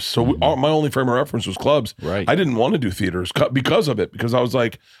clubs. So my only frame of reference was clubs. Right. I didn't want to do theaters because of it, because I was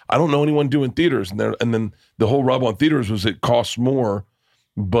like, I don't know anyone doing theaters. And then the whole rub on theaters was it costs more,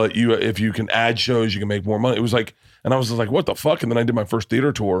 but if you can add shows, you can make more money. It was like, and I was just like, what the fuck? And then I did my first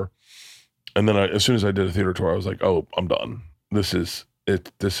theater tour. And then as soon as I did a theater tour, I was like, oh, I'm done. This is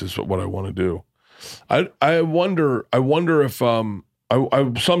it. This is what I want to do. I wonder if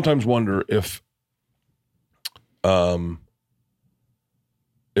I sometimes wonder if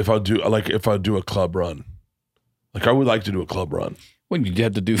I'll do a club run. Like I would like to do a club run. When you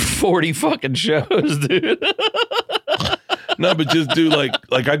have to do 40 fucking shows, dude. No, but just do like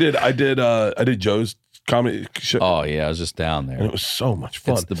I did Joe's comedy show. Oh yeah, I was just down there. And it was so much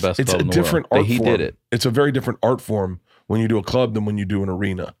fun. It's the best It's club a in the different world. art He form. did it. It's a very different art form when you do a club than when you do an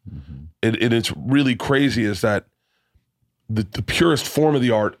arena. It's really crazy is that the purest form of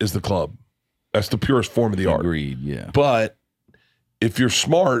the art is the club. That's the purest form of the art. Agreed, yeah. But if you're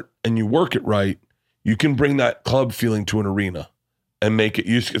smart and you work it right, you can bring that club feeling to an arena and make it.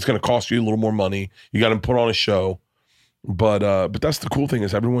 It's going to cost you a little more money. You got to put on a show, but that's the cool thing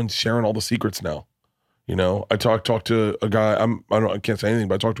is everyone's sharing all the secrets now. I talked to a guy. I can't say anything,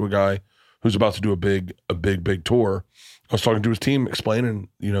 but I talked to a guy who's about to do a big tour. I was talking to his team, explaining,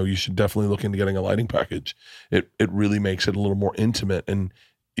 you should definitely look into getting a lighting package. It really makes it a little more intimate, and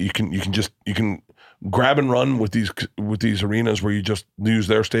you can grab and run with these arenas where you just use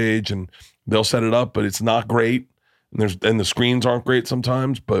their stage and they'll set it up, but it's not great. And the screens aren't great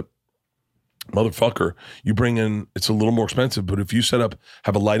sometimes, but motherfucker, you bring in, it's a little more expensive, but if you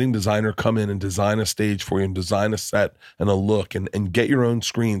have a lighting designer come in and design a stage for you and design a set and a look and get your own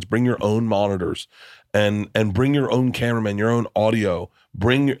screens, bring your own monitors and bring your own cameraman, your own audio,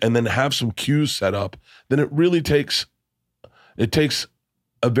 and then have some cues set up, then it really takes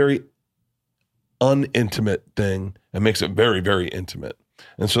a very unintimate thing and makes it very, very intimate.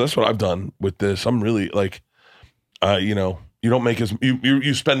 And so that's what I've done with this. I'm really like, you don't make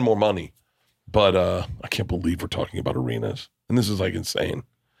you spend more money, but I can't believe we're talking about arenas. And this is like insane.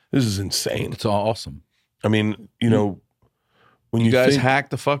 This is insane. It's awesome. I mean, when you guys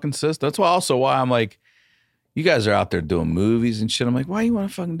hack the fucking system. That's why I'm like, you guys are out there doing movies and shit. I'm like, why you want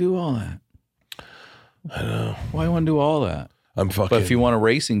to fucking do all that? I know. Why you want to do all that? But if you want a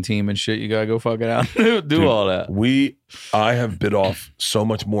racing team and shit, you gotta go fucking out and do all that. I have bit off so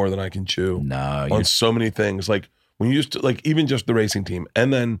much more than I can chew. On so many things. Like when you used to, like even just the racing team,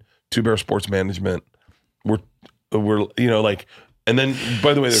 and then Two Bear Sports Management, we're like, and then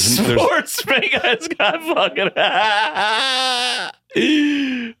by the way, there's Sports Management got fucking.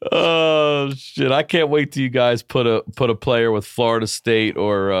 Oh shit! I can't wait till you guys put a player with Florida State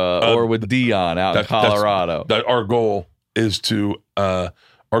or with Dion out in Colorado. Our goal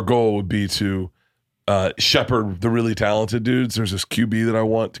would be to shepherd the really talented dudes. There's this QB that I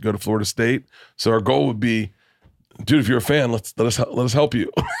want to go to Florida State. So our goal would be, dude, if you're a fan, let us help you.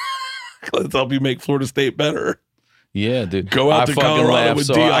 Let's help you make Florida State better. Yeah, dude. Go out to Colorado with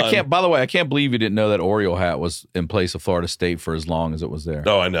Dion. I can't. By the way, I can't believe you didn't know that Oriole hat was in place of Florida State for as long as it was there.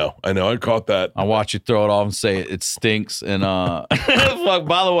 No, I know. I caught that. I watch you throw it off and say it stinks. And fuck.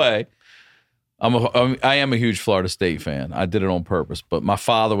 By the way, I am a huge Florida State fan. I did it on purpose. But my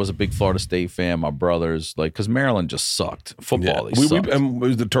father was a big Florida State fan. My brothers, because Maryland just sucked. Football, they sucked. And it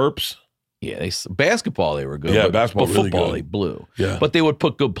was the Terps. Yeah, basketball they were good. Yeah, but basketball really football good. They blew. Yeah, but they would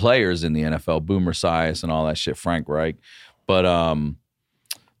put good players in the NFL, Boomer Esiason and all that shit, Frank Reich. But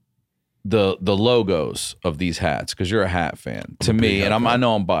the logos of these hats, because you're a hat fan, to me, and I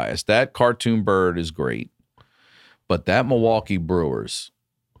know I'm biased. That cartoon bird is great, but that Milwaukee Brewers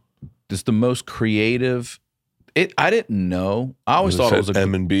is the most creative. I didn't know. I always thought it was a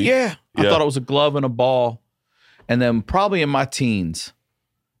M&B. Yeah, I thought it was a glove and a ball, and then probably in my teens.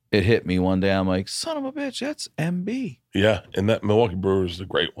 It hit me one day. I'm like, son of a bitch, that's MB. Yeah, and that Milwaukee Brewers is a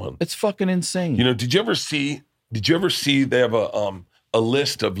great one. It's fucking insane. You know, did you ever see they have a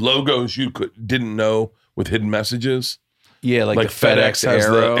list of logos you didn't know with hidden messages? Yeah, like the FedEx has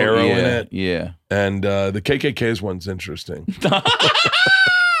arrow. the arrow in it. Yeah. And the KKK's one's interesting.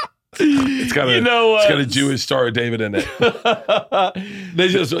 It's got a Jewish Star of David in it. They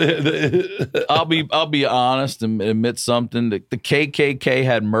just I'll be honest and admit something. The KKK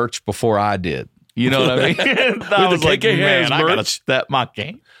had merch before I did. You know what I mean? I was like, man, I gotta step my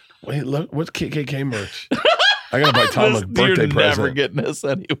game. Wait, look, what's KKK merch? I gotta buy Tom a birthday present. Never getting this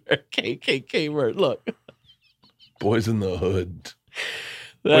anywhere. KKK merch. Look, Boys in the Hood.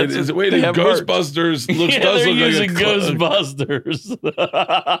 That's Ghostbusters does look using like a Ghostbusters.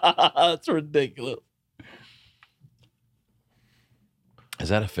 That's ridiculous. Is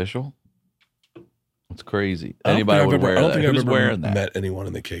that official? It's crazy. Anybody would wear that. I don't think I've ever met anyone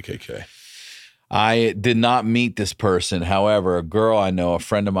in the KKK. I did not meet this person. However, a girl I know, a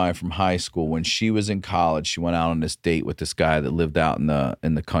friend of mine from high school, when she was in college, she went out on this date with this guy that lived out in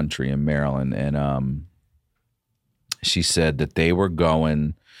the country in Maryland, and she said that they're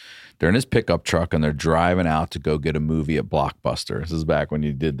in his pickup truck and they're driving out to go get a movie at Blockbuster. This is back when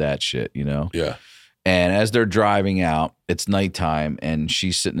you did that shit, you know? Yeah. And as they're driving out, it's nighttime and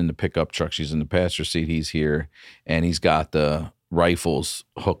she's sitting in the pickup truck. She's in the passenger seat. He's here and he's got the rifles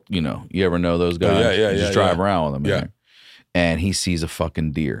hooked. You know, you ever know those guys? Oh, yeah. You just drive around with them. Yeah. Right? And he sees a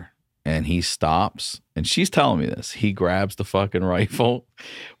fucking deer and he stops and she's telling me this. He grabs the fucking rifle,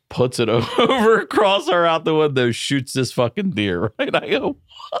 puts it over across her out the window, shoots this fucking deer. Right? I go,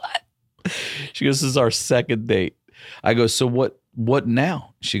 what? She goes, this is our second date. I go, so what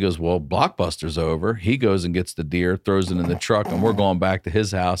now? She goes, well, Blockbuster's over. He goes and gets the deer, throws it in the truck, and we're going back to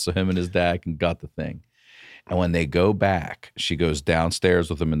his house so him and his dad can gut the thing. And when they go back, she goes downstairs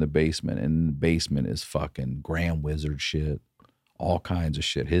with him in the basement, and in the basement is fucking Grand Wizard shit, all kinds of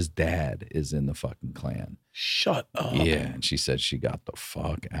shit. His dad is in the fucking Klan. Shut up. Yeah, and she said she got the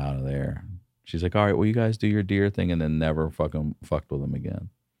fuck out of there. She's like, all right, well, you guys do your deer thing, and then never fucking fucked with him again.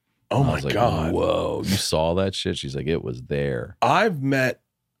 Oh my God. Whoa. You saw that shit? She's like, it was there. I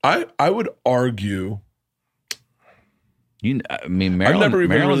would argue. Maryland, I've never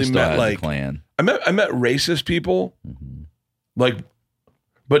even really met like Klan. I met racist people, but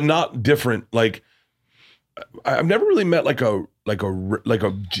not different. Like I've never really met like a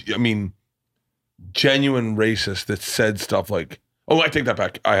genuine racist that said stuff like, oh, I take that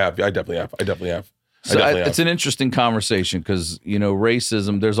back. I definitely have. So it's an interesting conversation because, you know,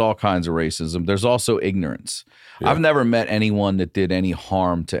 racism, there's all kinds of racism. There's also ignorance. Yeah. I've never met anyone that did any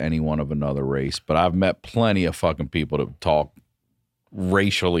harm to anyone of another race, but I've met plenty of fucking people to talk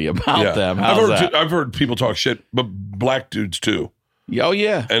racially about them. I've heard people talk shit, but black dudes too. Oh,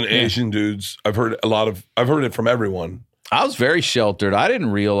 yeah. And Asian dudes. I've heard it from everyone. I was very sheltered. I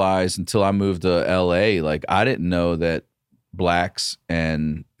didn't realize until I moved to LA, like I didn't know that blacks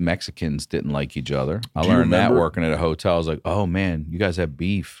and Mexicans didn't like each other. I learned that working at a hotel. I was like, oh man, you guys have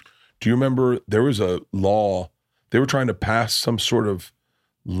beef. Do you remember there was a law? They were trying to pass some sort of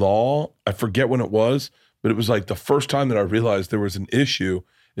law. I forget when it was, but it was like the first time that I realized there was an issue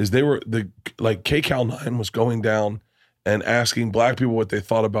is KCAL 9 was going down and asking black people what they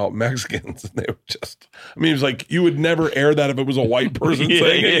thought about Mexicans. And they were just, it was like, you would never air that if it was a white person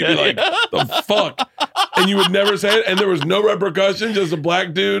saying it. You'd be like, the fuck? And you would never say it. And there was no repercussion, just a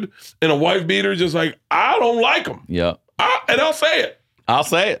black dude and a wife beater, just like, I don't like them. Yeah. And I'll say it. I'll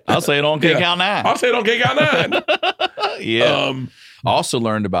say it on KCAL 9. I'll say it on KCAL 9. Yeah. I also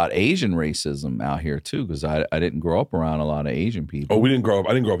learned about Asian racism out here too, because I didn't grow up around a lot of Asian people. Oh, I didn't grow up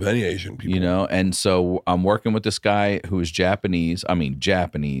with any Asian people. You know, and so I'm working with this guy who is Japanese.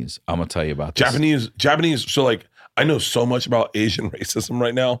 Japanese. I'm gonna tell you about this. Japanese. So like, I know so much about Asian racism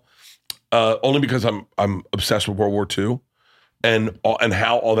right now. only because I'm obsessed with World War II, and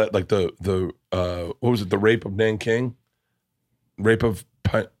how all that, like the what was it, the rape of Nanking,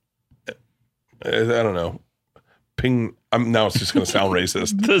 I don't know, now it's just going to sound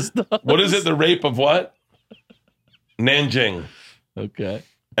racist. What is it? The rape of what? Nanjing. Okay.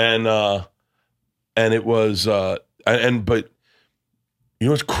 And it was but you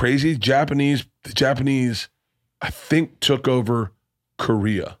know what's crazy? The Japanese, I think, took over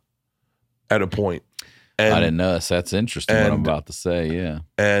Korea at a point. And, I didn't know this. That's interesting what I'm about to say. Yeah.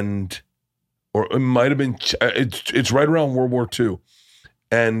 Or it might have been, it's right around World War II.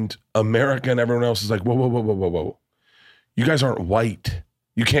 And America and everyone else is like, whoa. You guys aren't white.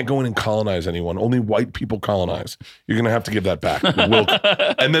 You can't go in and colonize anyone. Only white people colonize. You're going to have to give that back.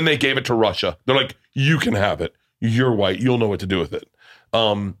 And then they gave it to Russia. They're like, you can have it. You're white. You'll know what to do with it.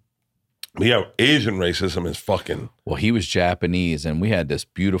 But yeah, Asian racism is fucking. Well, he was Japanese, and we had this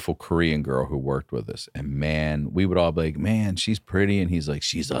beautiful Korean girl who worked with us. And man, we would all be like, man, she's pretty. And he's like,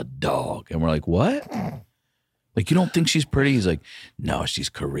 she's a dog. And we're like, what? Like, you don't think she's pretty? He's like, no, she's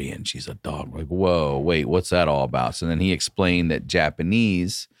Korean. She's a dog. We're like, whoa, wait, what's that all about? So then he explained that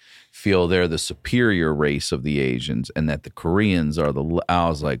Japanese feel they're the superior race of the Asians and that the Koreans are I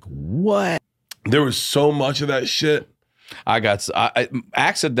was like, what? There was so much of that shit.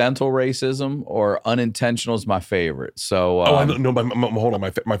 Accidental racism or unintentional is my favorite. So, hold on.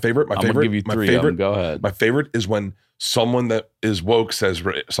 My favorite. I'm gonna give you three of them. Go ahead. My favorite is when someone that is woke says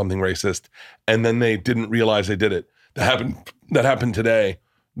something racist, and then they didn't realize they did it. That happened today.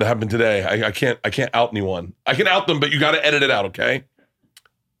 I can't out anyone. I can out them, but you got to edit it out. Okay.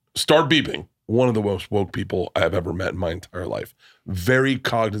 Start beeping. One of the most woke people I have ever met in my entire life. Very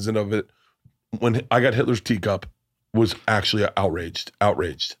cognizant of it. When I got Hitler's teacup, was actually outraged.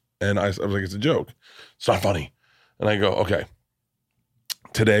 And I was like, it's a joke. It's not funny. And I go, okay.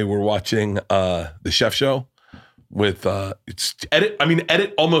 Today we're watching the Chef Show with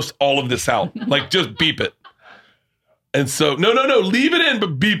edit almost all of this out. Like, just beep it. And so, no, leave it in,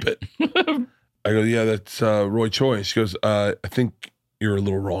 but beep it. I go, yeah, that's Roy Choi. She goes, I think you're a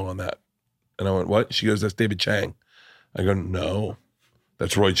little wrong on that. And I went, what? She goes, that's David Chang. I go, no,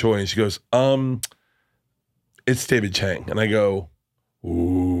 that's Roy Choi. And she goes, it's David Chang. And I go,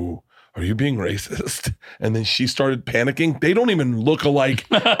 ooh, are you being racist? And then she started panicking. They don't even look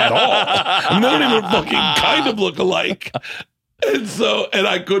alike at all. And they don't even fucking kind of look alike. And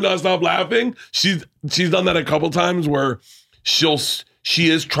I could not stop laughing. She's done that a couple times where she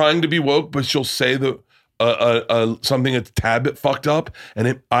is trying to be woke, but she'll say something that's a tad bit fucked up, and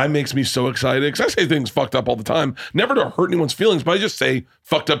it makes me so excited because I say things fucked up all the time, never to hurt anyone's feelings, but I just say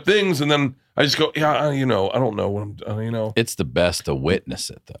fucked up things, and then I just go, yeah, I don't know what I'm, It's the best to witness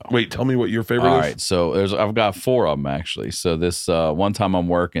it, though. Wait, tell me what your favorite is. All right, so I've got 4 of them, actually. So this one time I'm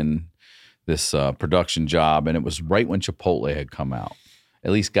working this production job, and it was right when Chipotle had come out.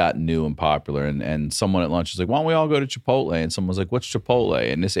 At least got new and popular, and someone at lunch was like, why don't we all go to Chipotle? And someone was like, what's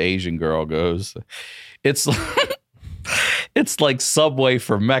Chipotle? And this Asian girl goes, it's like Subway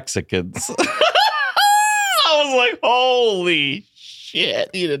for Mexicans. I was like, holy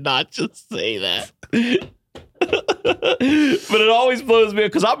shit, you did not just say that. But it always blows me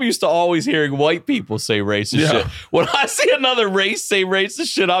up because I'm used to always hearing white people say racist shit. When I see another race say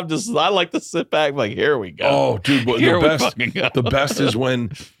racist shit, I like to sit back like, here we go. Oh, dude, the best is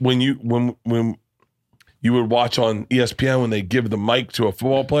when you would watch on ESPN when they give the mic to a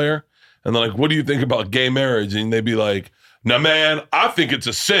football player and they're like, what do you think about gay marriage? And they'd be like, now, man, I think it's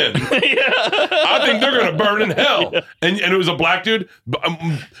a sin. I think they're gonna burn in hell. Yeah. And it was a black dude.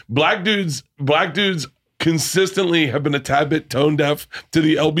 Black dudes consistently have been a tad bit tone deaf to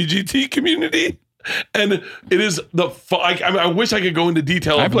the LGBT community. And it is I wish I could go into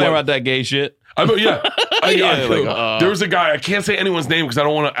detail. I play about that gay shit. There was a guy, I can't say anyone's name because I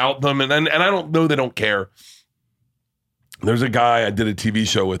don't want to out them. And I don't know, they don't care. There's a guy I did a TV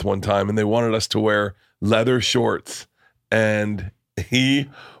show with one time and they wanted us to wear leather shorts. And he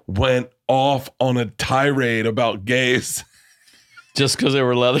went off on a tirade about gays. Just because they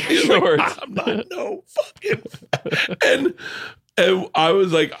were leather shorts. Like, I'm not no fucking. And I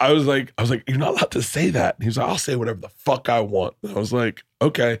was like, you're not allowed to say that. And he was like, I'll say whatever the fuck I want. And I was like,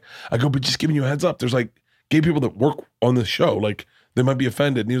 okay. I go, but just giving you a heads up. There's like gay people that work on this show. Like they might be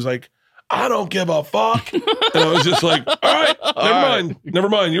offended. And he was like, I don't give a fuck. And I was just like, all right, never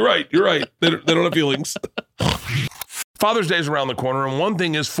mind. You're right. They don't have feelings. Father's Day is around the corner. And one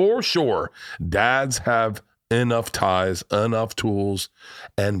thing is for sure, dads have enough ties, enough tools,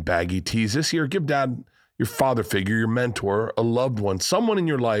 and baggy tees. This year, give dad, your father figure, your mentor, a loved one, someone in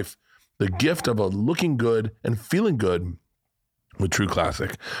your life, the gift of a looking good and feeling good with True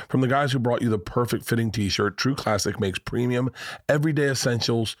Classic. From the guys who brought you the perfect fitting t-shirt, True Classic makes premium everyday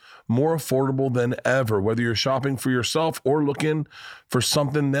essentials more affordable than ever. Whether you're shopping for yourself or looking for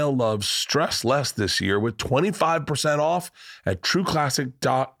something they'll love, stress less this year with 25% off at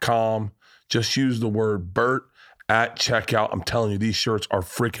trueclassic.com. Just use the word BERT at checkout. I'm telling you, these shirts are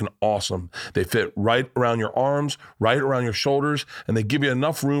freaking awesome. They fit right around your arms, right around your shoulders, and they give you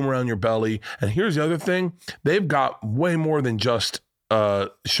enough room around your belly. And here's the other thing. They've got way more than just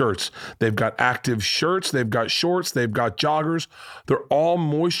shirts. They've got active shirts. They've got shorts. They've got joggers. They're all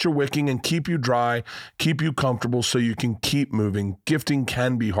moisture wicking and keep you dry, keep you comfortable so you can keep moving. Gifting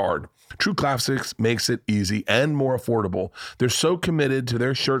can be hard. True Classics makes it easy and more affordable. They're so committed to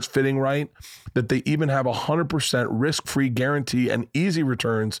their shirts fitting right that they even have a 100% risk-free guarantee and easy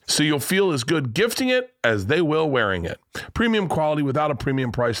returns, so you'll feel as good gifting it as they will wearing it. Premium quality without a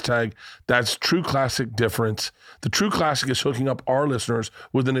premium price tag. That's True Classic difference. The True Classic is hooking up our listeners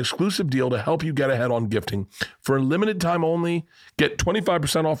with an exclusive deal to help you get ahead on gifting. For a limited time only, get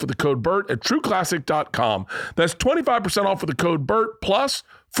 25% off with the code BERT at trueclassic.com. That's 25% off with the code BERT plus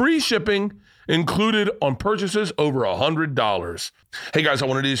free shipping included on purchases over $100. Hey guys, I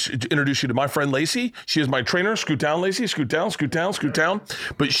wanted to introduce you to my friend Lacey. She is my trainer. Scoot down, Lacey. Scoot down, scoot down, scoot down.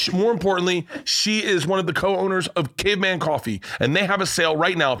 But more importantly, she is one of the co-owners of Caveman Coffee, and they have a sale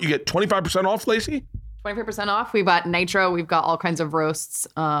right now. You get 25% off, Lacey. 25% off. We've got nitro. We've got all kinds of roasts.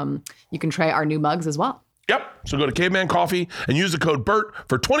 You can try our new mugs as well. Yep. So go to Caveman Coffee and use the code BERT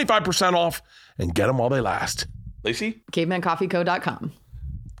for 25% off and get them while they last. Lacey? CavemanCoffeeCo.com.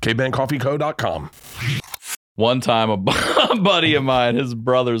 CavemanCoffeeCo.com. One time, a buddy of mine, his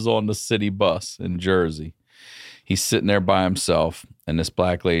brother's on the city bus in Jersey. He's sitting there by himself, and this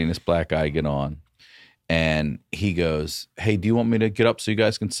black lady and this black guy get on. And he goes, "Hey, do you want me to get up so you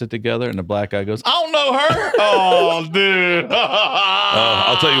guys can sit together?" And the black guy goes, "I don't know her." Oh, dude.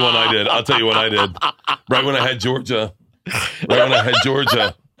 I'll tell you what I did. Right when I had Georgia.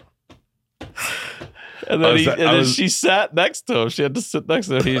 And then, she sat next to him. She had to sit next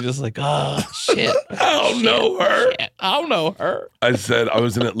to him. He was just like, "Oh, shit. I don't know her. Shit. I don't know her." I said I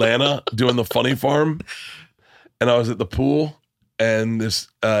was in Atlanta doing the funny farm, and I was at the pool, and this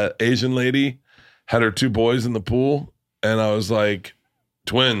Asian lady had her two boys in the pool, and I was like,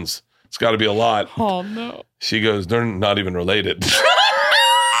 "Twins. It's got to be a lot." Oh, no. She goes, "They're not even related." They're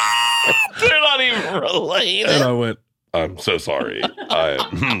not even related. And I went, "I'm so sorry.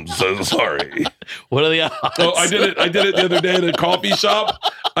 I'm so sorry." What are the odds? Oh, I did it the other day at a coffee shop.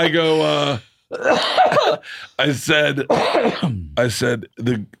 I go, I said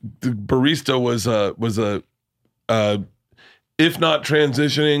the barista was a if not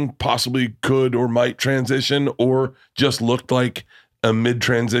transitioning, possibly could or might transition, or just looked like a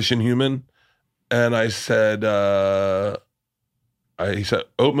mid-transition human. And I said, he said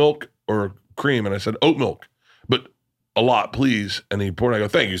oat milk or cream, and I said oat milk, but a lot, please. And he poured. I go,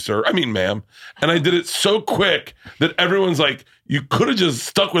 "Thank you, sir. I mean, ma'am." And I did it so quick that everyone's like, "You could have just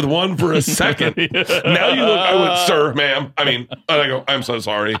stuck with one for a second." Now you look. I went, "Sir, ma'am. I mean," and I go, "I'm so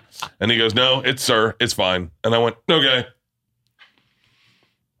sorry." And he goes, "No, it's sir. It's fine." And I went, "Okay."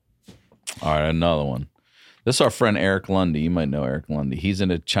 All right, another one. This is our friend Eric Lundy. You might know Eric Lundy. He's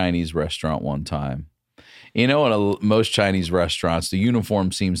in a Chinese restaurant one time. You know, in most Chinese restaurants, the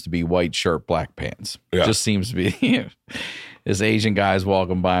uniform seems to be white shirt, black pants. Yeah. Just seems to be. This Asian guy's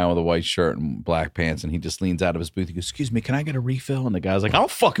walking by with a white shirt and black pants, and he just leans out of his booth. He goes, "Excuse me, can I get a refill?" And the guy's like, "I don't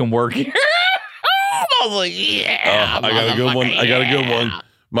fucking work here." I was like, "Yeah." I got a good one.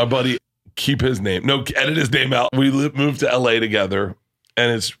 My buddy, keep his name. No, edit his name out. We moved to LA together,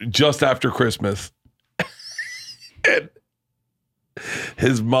 and it's just after Christmas. And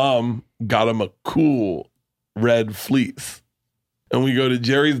his mom got him a cool red fleece. And we go to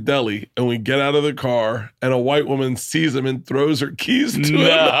Jerry's Deli, and we get out of the car, and a white woman sees him and throws her keys to him.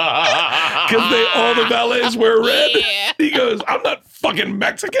 Because all the valets wear red. Yeah. He goes, "I'm not fucking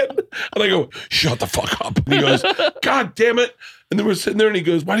Mexican." And I go, "Shut the fuck up." And he goes, "God damn it." And then we're sitting there, and he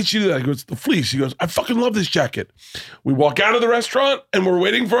goes, "Why did you do that?" I go, "It's the fleece." He goes, "I fucking love this jacket." We walk out of the restaurant, and we're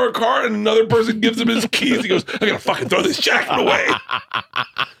waiting for our car, and another person gives him his keys. He goes, "I gotta fucking throw this jacket away."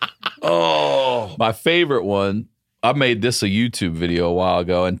 Oh. My favorite one, I made this a YouTube video a while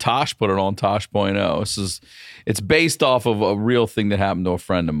ago, and Tosh put it on Tosh.0. It's based off of a real thing that happened to a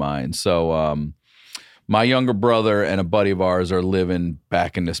friend of mine. So my younger brother and a buddy of ours are living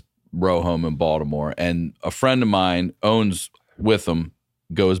back in this row home in Baltimore, and a friend of mine owns with him,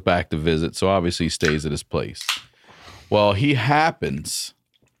 goes back to visit, so obviously he stays at his place. Well, he happens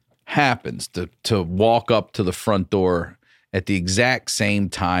to walk up to the front door at the exact same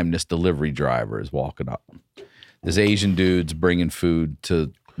time this delivery driver is walking up. This Asian dude's bringing food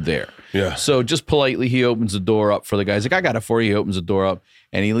to there. Yeah. So just politely, he opens the door up for the guy. He's like, I got it for you. He opens the door up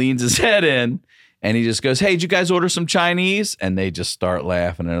and he leans his head in and he just goes, hey, did you guys order some Chinese? And they just start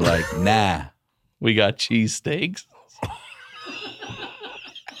laughing. They're like, nah, we got cheesesteaks.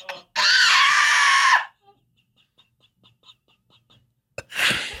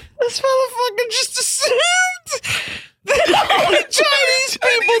 This motherfucker just assumed that only Chinese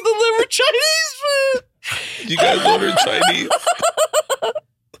people deliver Chinese food. You guys ordered Chinese?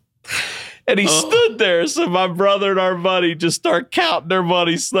 And he stood there, so my brother and our buddy just start counting their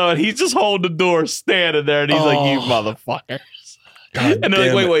money slow, and he's just holding the door, standing there, and he's like, "You motherfuckers!" God and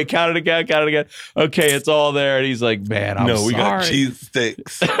they're like, damn "Wait, count it again." Okay, it's all there, and he's like, "Man, I'm sorry." We got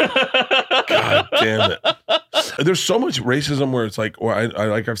cheesesteaks. God damn it! There's so much racism where it's like, or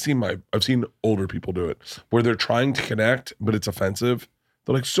I've seen older people do it, where they're trying to connect, but it's offensive.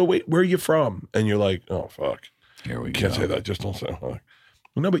 They're like, "So wait, where are you from?" And you're like, "Oh fuck, here we can't go." say that. Just don't say that.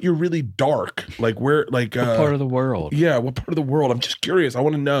 No, but you're really dark. Like where? Like what part of the world? Yeah, what part of the world? I'm just curious. I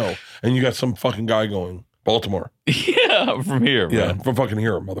want to know. And you got some fucking guy going Baltimore. Yeah, from here. Man. Yeah, from fucking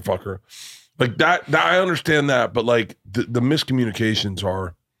here, motherfucker. Like that I understand that, but like the miscommunications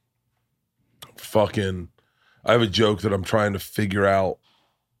are fucking. I have a joke that I'm trying to figure out.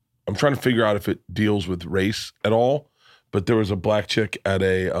 I'm trying to figure out if it deals with race at all. But there was a black chick at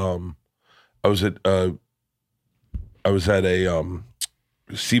a. I was at a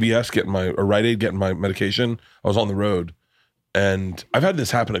CVS Rite Aid getting my medication. I was on the road, and I've had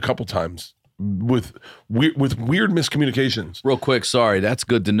this happen a couple times with weird miscommunications. Real quick, sorry, that's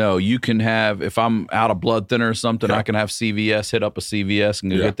good to know. You can have, if I'm out of blood thinner or something, I can have CVS, hit up a CVS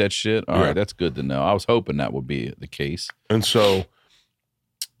and go get that shit. All right, that's good to know. I was hoping that would be the case. And so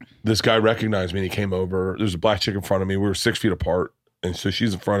this guy recognized me and he came over. There's a black chick in front of me. We were 6 feet apart, and so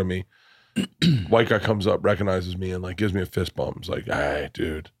she's in front of me. White guy comes up, recognizes me, and like gives me a fist bump. He's like, "Hey,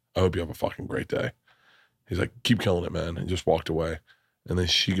 dude, I hope you have a fucking great day." He's like, "Keep killing it, man," and just walked away. And then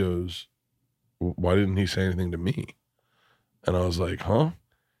she goes, "Why didn't he say anything to me?" And I was like, "Huh?"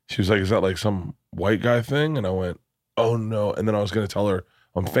 She was like, "Is that like some white guy thing?" And I went, "Oh no." And then I was gonna tell her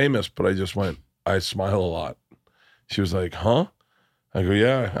I'm famous, but I just went, "I smile a lot." She was like, "Huh?" I go,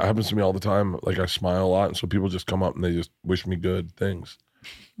 "Yeah, it happens to me all the time. Like I smile a lot, and so people just come up and they just wish me good things."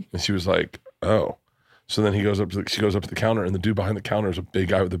 And she was like, "Oh." So then she goes up to the counter, and the dude behind the counter is a big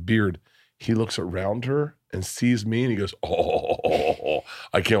guy with a beard. He looks around her and sees me, and he goes, "Oh,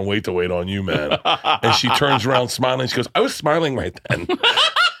 I can't wait to wait on you, man." And she turns around smiling. She goes, "I was smiling right then."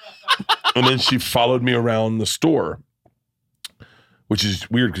 And then she followed me around the store, which is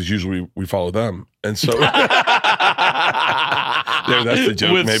weird because usually we follow them. And so yeah, that's the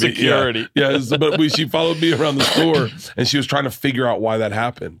joke. With maybe security. Yeah, but she followed me around the store, and she was trying to figure out why that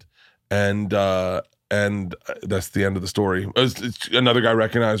happened. And that's the end of the story. Another guy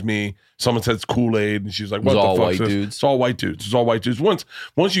recognized me. Someone said it's Kool-Aid, and she's like, "What the fuck?" White dudes. It's all white dudes. It's all white dudes. Once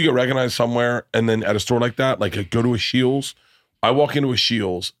you get recognized somewhere, and then at a store like that, like go to a Shields. I walk into a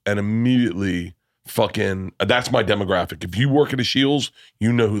Shields, and immediately fucking that's my demographic. If you work at a Shields,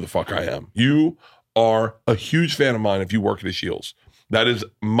 you know who the fuck I am. You are a huge fan of mine if you work at a Shields. That is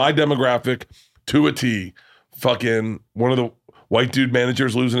my demographic to a T. Fucking one of the white dude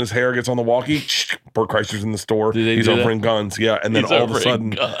managers losing his hair, gets on the walkie. Bert Kreischer's in the store. He's offering guns. Yeah. And then all of a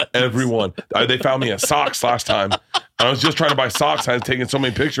sudden, everyone, they found me at Socks last time. And I was just trying to buy socks. I was taking so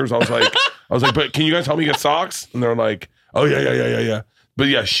many pictures. I was like, "But can you guys help me get socks?" And they're like, "Oh, yeah. But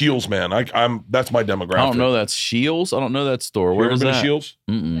yeah, Shields, man. That's my demographic. I don't know that's Shields. I don't know that store. Where is that? Shields?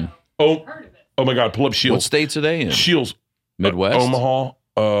 Mm-mm. Oh my God, pull up Shields. What states are they in? Shields. Midwest?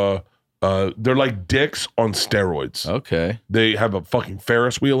 Omaha. They're like Dick's on steroids. Okay. They have a fucking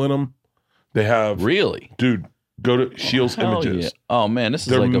Ferris wheel in them. They have Really? Dude, go to Shields Hell Images. yeah. Oh man, this is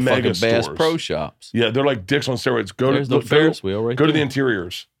They're like a mega fucking Bass stores. Pro Shops. Yeah, they're like Dick's on steroids. There's the Ferris wheel right Go to there. the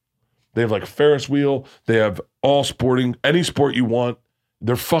interiors. They have like Ferris wheel. They have all sporting, any sport you want.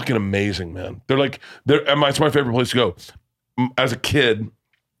 They're fucking amazing, man. It's my favorite place to go. As a kid,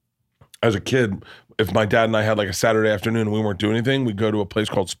 if my dad and I had like a Saturday afternoon and we weren't doing anything, we'd go to a place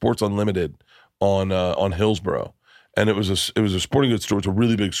called Sports Unlimited on Hillsborough. And it was a sporting goods store. It's a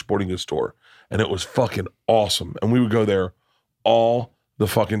really big sporting goods store. And it was fucking awesome. And we would go there all the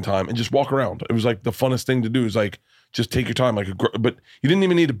fucking time and just walk around. It was like the funnest thing to do is like, just take your time. But you didn't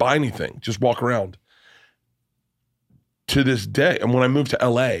even need to buy anything. Just walk around. To this day, and when I moved to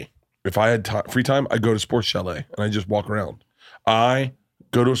LA, if I had free time, I'd go to Sports Chalet and I just walk around. I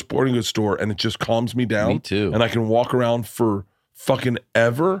go to a sporting goods store and it just calms me down. Me too. And I can walk around for fucking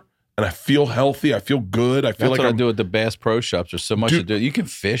ever and I feel healthy. I feel good. I feel That's like what I do at the Bass Pro Shops. There's so much to do. You can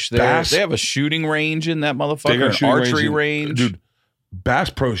fish there. Bass- They have a shooting range in that They got motherfucker, an shooting archery range. range. Dude, Bass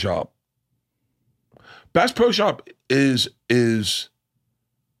Pro Shop is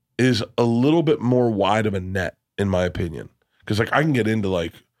a little bit more wide of a net, in my opinion. Because like I can get into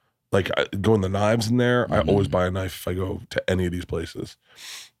like going the knives in there. I always buy a knife if I go to any of these places.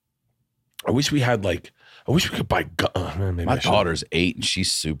 I wish we could buy maybe My daughter's 8 and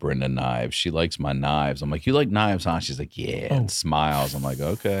she's super into knives. She likes my knives. I'm like, you like knives, huh? She's like, yeah, and smiles. I'm like,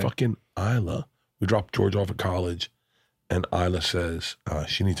 okay. Fucking Isla. We dropped George off at college, and Isla says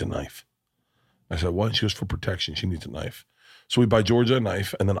she needs a knife. I said, what? She goes, for protection. She needs a knife. So we buy Georgia a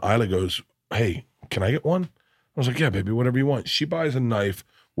knife, and then Isla goes, hey, can I get one? I was like, yeah, baby, whatever you want. She buys a knife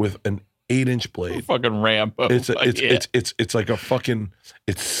with an 8-inch blade. Fucking Rambo. It's like a fucking,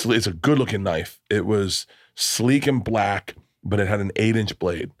 it's a good looking knife. It was sleek and black, but it had an 8-inch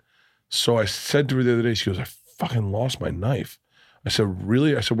blade. So I said to her the other day, she goes, I fucking lost my knife. I said,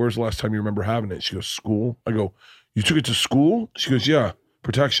 really? I said, where's the last time you remember having it? She goes, school. I go, you took it to school? She goes, yeah,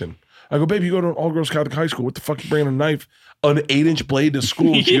 protection. I go, baby, you go to an all-girls Catholic high school. What the fuck you bringing a knife, an 8-inch blade to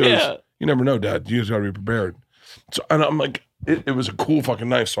school? She goes, you never know, Dad. You just got to be prepared. So, and I'm like, it was a cool fucking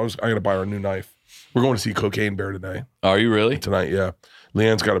knife. So I got to buy her a new knife. We're going to see Cocaine Bear today. Are you really? Tonight, yeah.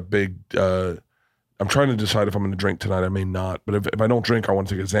 Leanne's got a big, I'm trying to decide if I'm going to drink tonight. I may not. But if I don't drink, I want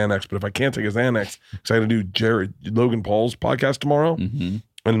to take a Xanax. But if I can't take a Xanax, because I got to do Logan Paul's podcast tomorrow. Mm-hmm.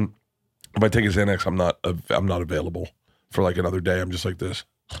 And if I take a Xanax, I'm not available for like another day. I'm just like this.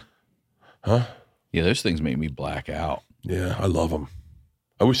 Huh? Yeah, those things make me black out. Yeah, I love them.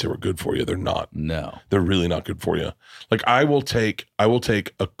 I wish they were good for you. They're not. No. They're really not good for you. Like I will take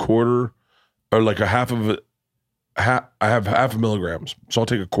a quarter or like a half of it. I have half a milligrams. So I'll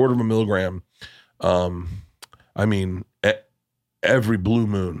take a quarter of a milligram. I mean, every blue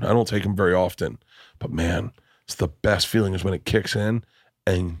moon. I don't take them very often, but man, it's the best feeling is when it kicks in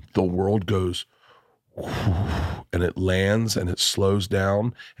and the world goes and it lands and it slows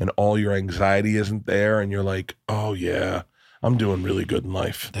down and all your anxiety isn't there. And you're like, oh yeah, I'm doing really good in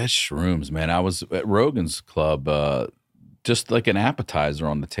life. That's shrooms, man. I was at Rogan's club, just like an appetizer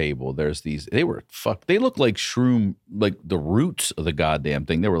on the table. There's these, they look like shroom, like the roots of the goddamn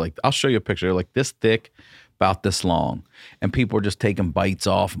thing. They were like, I'll show you a picture. They're like this thick, about this long. And people were just taking bites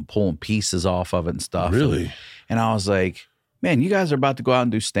off and pulling pieces off of it and stuff. Really? And I was like, man, you guys are about to go out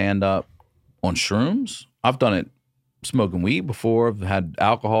and do stand-up on shrooms? I've done it smoking weed before. I've had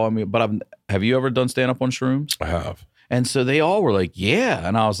alcohol in me, but have you ever done stand-up on shrooms? I have. And so they all were like, yeah.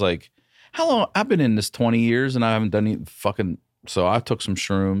 And I was like, how long? I've been in this 20 years and I haven't done any fucking. So I took some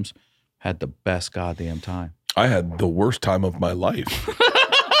shrooms, had the best goddamn time. I had the worst time of my life.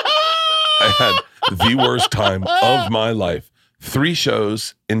 I had the worst time of my life. 3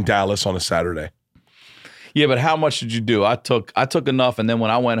 shows in Dallas on a Saturday. Yeah, but how much did you do? I took enough, and then when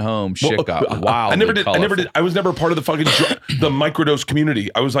I went home, shit got wild. I never did. I was never part of the fucking the microdose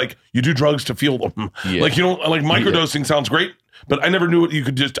community. I was like, you do drugs to feel them. Yeah. Like you don't like microdosing sounds great, but I never knew what you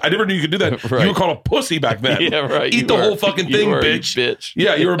could just. I never knew you could do that. Right. You were called a pussy back then. Yeah, right. Eat the whole fucking thing, bitch.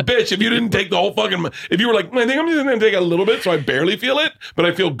 Yeah, you're a bitch. If you didn't take the whole fucking, if you were like, I think I'm just gonna take a little bit, so I barely feel it, but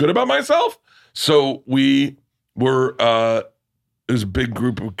I feel good about myself. So we were. It was a big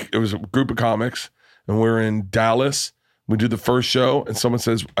group. It was a group of comics. And we're in Dallas. We do the first show, and someone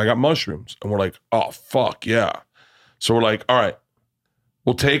says, I got mushrooms. And we're like, oh, fuck, yeah. So we're like, all right,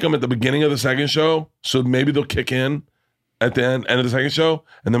 we'll take them at the beginning of the second show, so maybe they'll kick in at the end of the second show,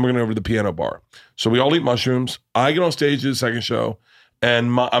 and then we're going to go over to the piano bar. So we all eat mushrooms. I get on stage to the second show, and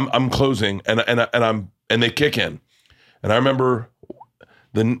I'm closing, and they kick in. And I remember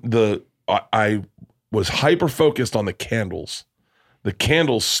I was hyper-focused on the candles. The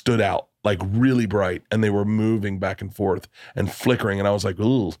candles stood out. Like really bright, and they were moving back and forth and flickering. And I was like,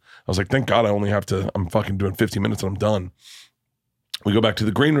 ooh. I was like, thank God I'm fucking doing 15 minutes and I'm done. We go back to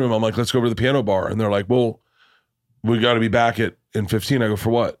the green room. I'm like, let's go over to the piano bar. And they're like, well, we got to be back in 15. I go, for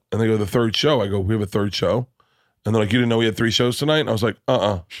what? And they go, the third show. I go, we have a third show. And they're like, you didn't know we had 3 shows tonight? And I was like,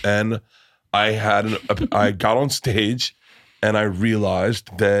 And I got on stage and I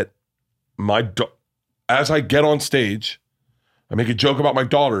realized that as I get on stage, I make a joke about my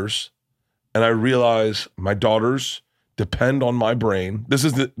daughters. And I realize my daughters depend on my brain. This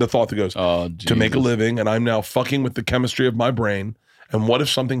is the thought that goes, to make a living. And I'm now fucking with the chemistry of my brain. And what if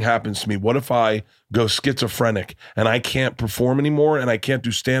something happens to me? What if I go schizophrenic and I can't perform anymore and I can't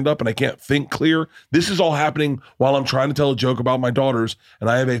do stand-up and I can't think clear? This is all happening while I'm trying to tell a joke about my daughters. And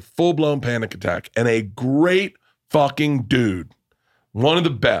I have a full-blown panic attack. And a great fucking dude, one of the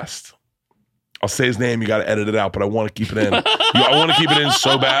best, I'll say his name. You got to edit it out, but I want to keep it in. I want to keep it in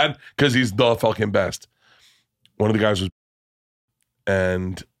so bad because he's the fucking best. One of the guys was,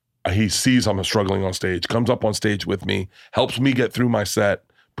 and he sees I'm struggling on stage, comes up on stage with me, helps me get through my set,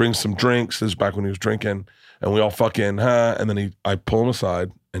 brings some drinks. This is back when he was drinking, and we all fucking, and then I pull him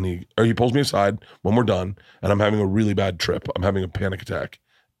aside, and he pulls me aside when we're done, and I'm having a really bad trip. I'm having a panic attack,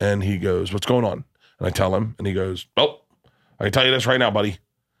 and he goes, "What's going on?" And I tell him, and he goes, "Oh, I can tell you this right now, buddy.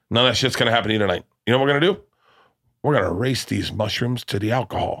 None of that shit's gonna happen to you tonight. You know what we're gonna do? We're gonna race these mushrooms to the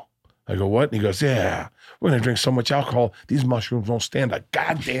alcohol." I go, "What?" And he goes, "Yeah, we're gonna drink so much alcohol, these mushrooms won't stand a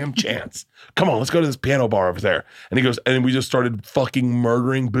goddamn chance. Come on, let's go to this piano bar over there." And he goes, and we just started fucking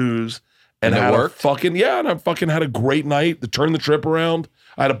murdering booze. And it worked? And I fucking had a great night to turn the trip around.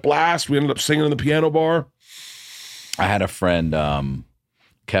 I had a blast. We ended up singing in the piano bar. I had a friend,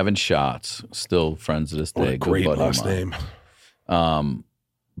 Kevin Schatz, still friends to this day. What a great last name.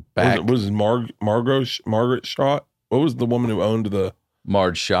 Was it Margaret Schott? What was the woman who owned the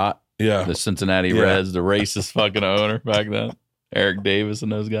Marge Schott? Yeah. The Cincinnati Reds, the racist fucking owner back then. Eric Davis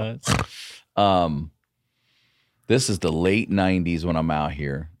and those guys. This is the late 90s when I'm out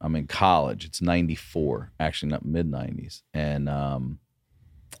here. I'm in college. It's 94, actually not mid-90s. And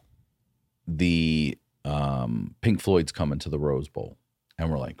the Pink Floyd's coming to the Rose Bowl. And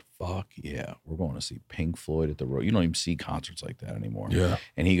we're like, fuck yeah, we're going to see Pink Floyd at the Rose. You don't even see concerts like that anymore. Yeah.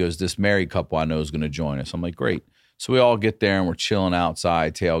 And he goes, this married couple I know is going to join us. I'm like, great. So we all get there and we're chilling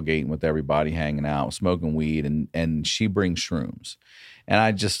outside, tailgating with everybody, hanging out, smoking weed, and she brings shrooms. And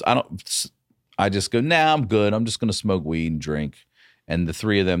I just go, nah, I'm good. I'm just going to smoke weed and drink. And the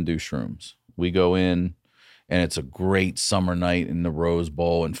three of them do shrooms. We go in, and it's a great summer night in the Rose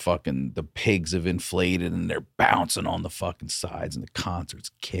Bowl, and fucking the pigs have inflated, and they're bouncing on the fucking sides, and the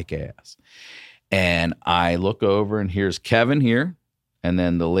concert's kick ass. And I look over, and here's Kevin here, and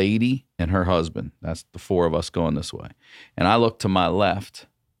then the lady and her husband. That's the four of us going this way. And I look to my left,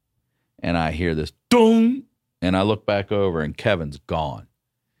 and I hear this dong, and I look back over, and Kevin's gone.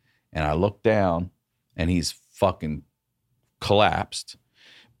 And I look down, and he's fucking collapsed,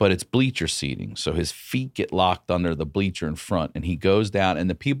 but it's bleacher seating. So his feet get locked under the bleacher in front, and he goes down, and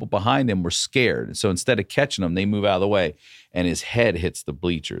the people behind him were scared. And so instead of catching him, they move out of the way, and his head hits the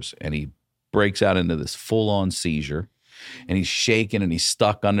bleachers, and he breaks out into this full-on seizure. And he's shaking and he's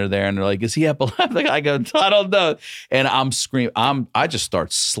stuck under there. And they're like, is he epileptic? I go, I don't know. And I'm screaming. I just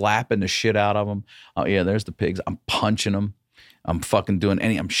start slapping the shit out of him. Oh, yeah, there's the pigs. I'm punching him. I'm fucking doing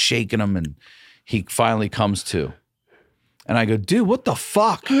I'm shaking him. And he finally comes to. And I go, dude, what the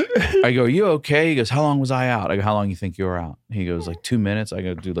fuck? I go, you okay? He goes, how long was I out? I go, how long you think you were out? He goes, like 2 minutes. I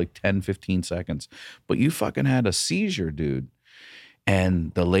go, dude, like 10, 15 seconds. But you fucking had a seizure, dude.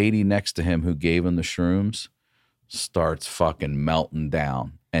 And the lady next to him who gave him the shrooms starts fucking melting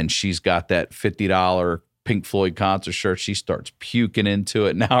down. And she's got that $50 Pink Floyd concert shirt. She starts puking into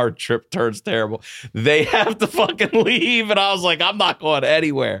it. Now her trip turns terrible. They have to fucking leave. And I was like, I'm not going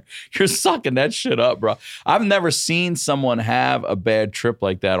anywhere. You're sucking that shit up, bro. I've never seen someone have a bad trip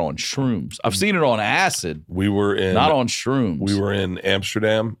like that on shrooms. I've seen it on acid. We were in... Not on shrooms. We were in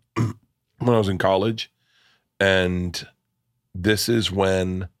Amsterdam when I was in college. And this is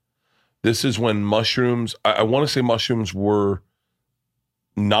when mushrooms, I want to say mushrooms were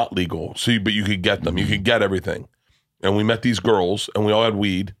not legal. But you could get them. You could get everything. And we met these girls, and we all had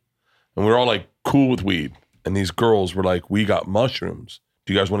weed, and we were all like cool with weed. And these girls were like, we got mushrooms.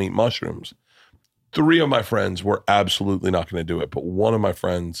 Do you guys want to eat mushrooms? 3 of my friends were absolutely not going to do it, but one of my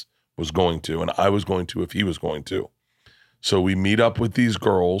friends was going to, and I was going to if he was going to. So we meet up with these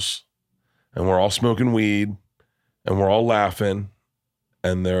girls, and we're all smoking weed, and we're all laughing.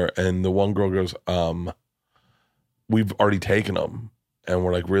 And the one girl goes, we've already taken them. And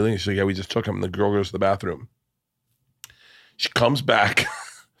we're like, really? And she's like, yeah, we just took them. And the girl goes to the bathroom. She comes back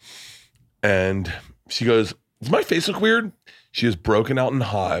and she goes, does my face look weird? She is broken out in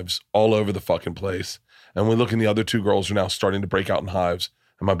hives all over the fucking place. And we look, and the other 2 girls are now starting to break out in hives.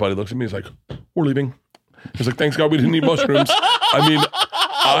 And my buddy looks at me, he's like, we're leaving. He's like, thanks God we didn't eat mushrooms. I mean,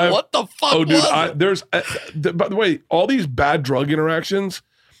 what the fuck? Oh, dude, by the way, all these bad drug interactions,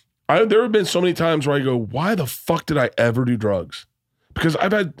 there have been so many times where I go, why the fuck did I ever do drugs? Because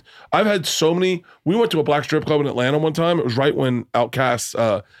I've had so many. We went to a black strip club in Atlanta one time. It was right when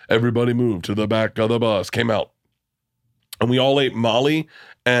Outkast's Everybody Moved to the Back of the Bus came out. And we all ate Molly.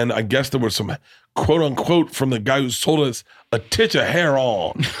 And I guess there was some quote unquote from the guy who sold us a titch of hair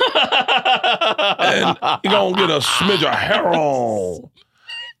on. And you're going to get a smidge of hair on.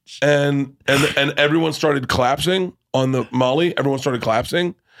 And everyone started collapsing on the Molly. Everyone started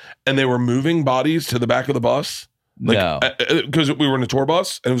collapsing. And they were moving bodies to the back of the bus. No. Because we were in a tour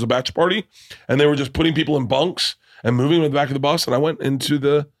bus and it was a bachelor party and they were just putting people in bunks and moving them in the back of the bus. And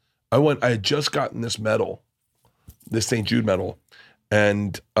I had just gotten this medal, this St. Jude medal.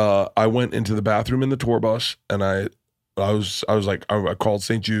 And I went into the bathroom in the tour bus and I called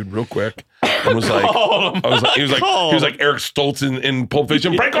St. Jude real quick and was like, he was like Eric Stoltz in Pulp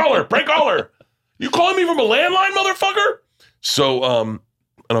Fiction, prank caller. You calling me from a landline, motherfucker? So, and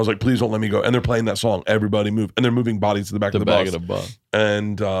I was like, please don't let me go. And they're playing that song, Everybody Move. And they're moving bodies to the back of the bus.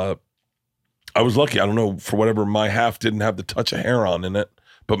 And I was lucky. I don't know, for whatever, my half didn't have the touch of hair on in it.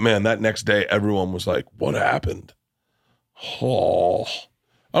 But man, that next day, everyone was like, what happened? Oh,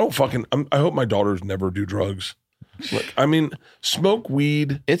 I hope my daughters never do drugs. Like, I mean, smoke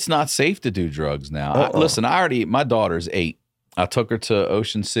weed. It's not safe to do drugs now. Listen, my daughter's 8. I took her to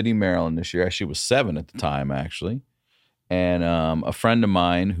Ocean City, Maryland this year. She was 7 at the time, actually. And a friend of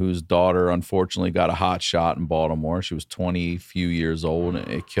mine whose daughter unfortunately got a hot shot in Baltimore. She was 20 few years old and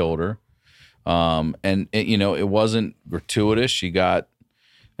it killed her. It wasn't gratuitous. She got,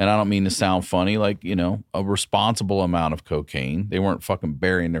 and I don't mean to sound funny, like, a responsible amount of cocaine. They weren't fucking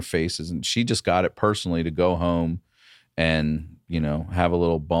burying their faces. And she just got it personally to go home and, have a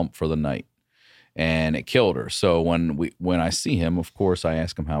little bump for the night. And it killed her. So when I see him, of course, I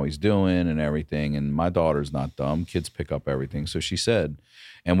ask him how he's doing and everything. And my daughter's not dumb. Kids pick up everything. So she said,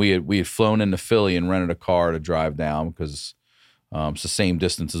 and we had flown into Philly and rented a car to drive down because it's the same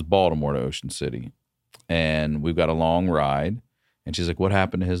distance as Baltimore to Ocean City. And we've got a long ride. And she's like, what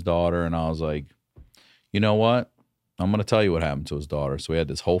happened to his daughter? And I was like, you know what? I'm going to tell you what happened to his daughter. So we had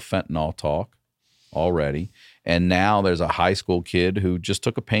this whole fentanyl talk already. And now there's a high school kid who just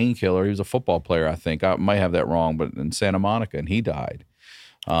took a painkiller. He was a football player, I think. I might have that wrong, but in Santa Monica, and he died.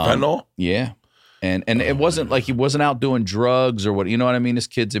 Fentanyl? Yeah. And it wasn't like he wasn't out doing drugs or what. You know what I mean? This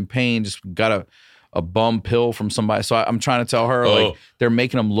kid's in pain, just got a bum pill from somebody. So I'm trying to tell her, like, they're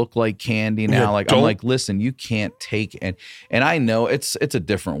making them look like candy now. Yeah, I'm like, listen, you can't take it. And I know it's a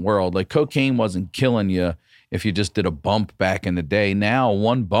different world. Like, cocaine wasn't killing you if you just did a bump back in the day. Now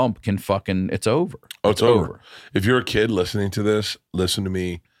one bump can it's over. Oh, it's over. If you're a kid listening to this, listen to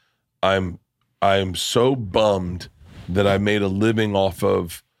me. I am so bummed that I made a living off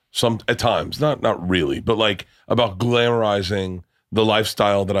of at times, not really, but like about glamorizing the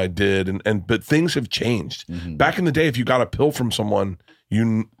lifestyle that I did. But things have changed. Mm-hmm. Back in the day, if you got a pill from someone,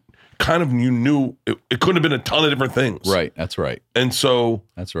 you knew it couldn't have been a ton of different things. Right. That's right. And so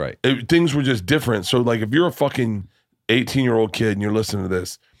that's right. Things were just different. So like if you're a fucking 18-year-old kid and you're listening to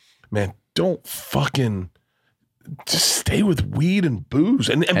this, man, don't fucking just stay with weed and booze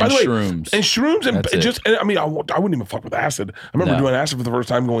and by the way, shrooms and I mean, I wouldn't even fuck with acid. I remember doing acid for the first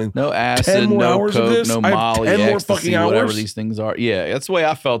time, going, no acid, 10 more no hours coke, of this? no Molly, 10 more ecstasy, fucking hours, whatever these things are. Yeah, that's the way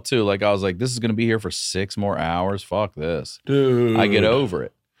I felt too. Like I was like, this is gonna be here for 6 more hours. Fuck this, dude. I get over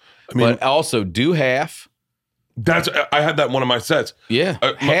it. I mean, but also do half. I had that in one of my sets. Yeah,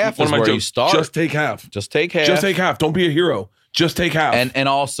 half is where you start. Just take half. Just take half. Just take half. Don't be a hero. Just take half. And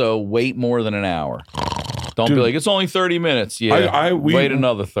also wait more than an hour. Don't be like, it's only 30 minutes. Yeah, wait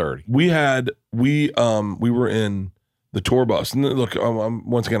another 30. We were in the tour bus. And look,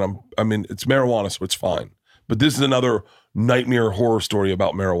 once again, it's marijuana, so it's fine. But this is another nightmare horror story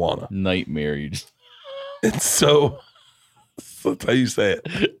about marijuana. Nightmare. It's so... That's how you say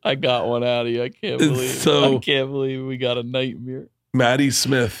it. I got one out of you. I can't believe we got a nightmare. Maddie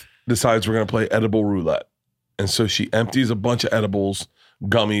Smith decides we're going to play edible roulette. And so she empties a bunch of edibles,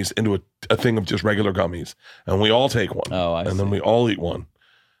 gummies, into a thing of just regular gummies. And we all take one. Oh, I see. And then we all eat one.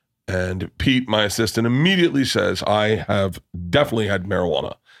 And Pete, my assistant, immediately says, I have definitely had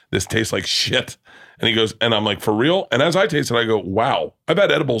marijuana. This tastes like shit. And he goes, and I'm like, for real? And as I taste it, I go, wow, I've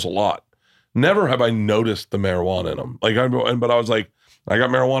had edibles a lot. Never have I noticed the marijuana in them. But I was like, I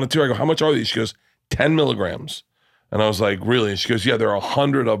got marijuana too. I go, how much are these? She goes, 10 milligrams. And I was like, really? And she goes, yeah, there are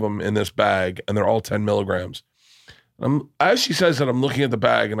 100 of them in this bag, and they're all 10 milligrams. As she says that, I'm looking at the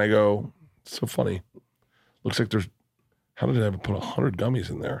bag, and I go, it's so funny. Looks like how did I ever put 100 gummies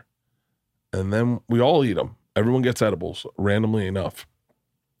in there? And then we all eat them. Everyone gets edibles, randomly enough.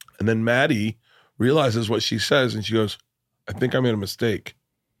 And then Maddie realizes what she says, and she goes, I think I made a mistake.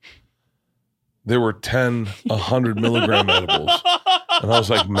 There were 100 milligram edibles. And I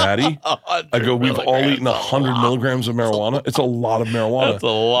was like, Maddie? I go, we've all eaten 100 milligrams of marijuana. It's a lot of marijuana. That's a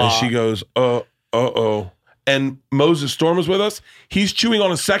lot. And she goes, uh-oh. And Moses Storm is with us. He's chewing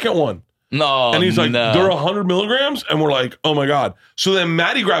on a second one. No. And he's like, there are 100 milligrams? And we're like, oh my God. So then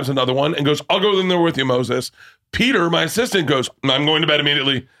Maddie grabs another one and goes, I'll go in there with you, Moses. Peter, my assistant, goes, I'm going to bed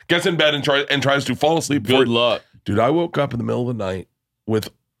immediately. Gets in bed and tries to fall asleep. Good luck. Dude, I woke up in the middle of the night with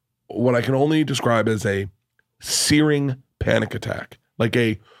what I can only describe as a searing panic attack. Like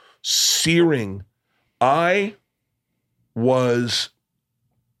a searing. I was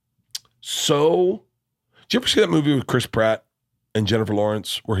so. Did you ever see that movie with Chris Pratt and Jennifer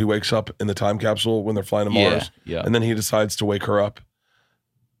Lawrence where he wakes up in the time capsule when they're flying to Mars? Yeah. And then he decides to wake her up.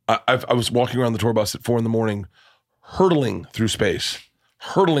 I was walking around the tour bus at 4 a.m, hurtling through space.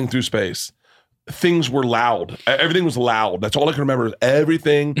 Things were loud. Everything was loud. That's all I can remember.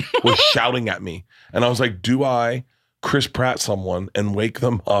 Everything was shouting at me. And I was like, do I Chris Pratt someone and wake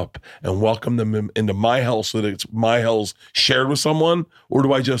them up and welcome them into my hell so that it's my hell's shared with someone? Or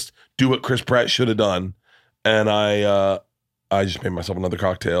do I just do what Chris Pratt should have done? And I just made myself another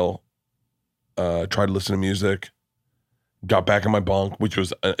cocktail, tried to listen to music, got back in my bunk, which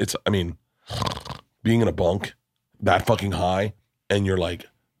was, being in a bunk that fucking high. And you're like,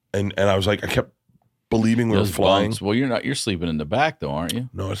 and I was like, I kept believing we were flying. Bunks. Well, you're sleeping in the back though, aren't you?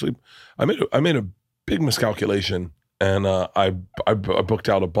 No, I made a big miscalculation, and I booked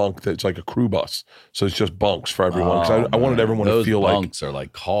out a bunk that's like a crew bus, so it's just bunks for everyone. Because I wanted everyone to feel like bunks are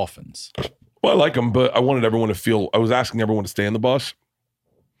like coffins. Well, I like them, but I wanted everyone to feel. I was asking everyone to stay in the bus,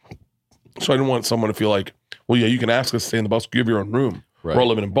 so I didn't want someone to feel like, well, yeah, you can ask us to stay in the bus. You have your own room. Right. We're all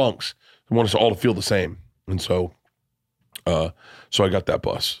living in bunks. I want us all to feel the same, and so I got that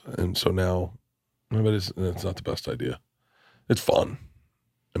bus, and so now. But it's not the best idea. It's fun.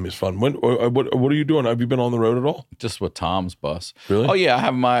 I mean, it's fun. What are you doing? Have you been on the road at all? Just with Tom's bus. Really? Oh yeah, I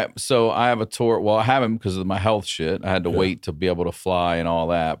have a tour. Well, I haven't because of my health shit. I had to wait to be able to fly and all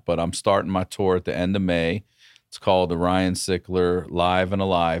that. But I'm starting my tour at the end of May. It's called the Ryan Sickler Live and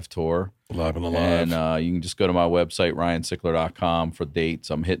Alive Tour. Live and Alive. And you can just go to my website, ryansickler.com for dates.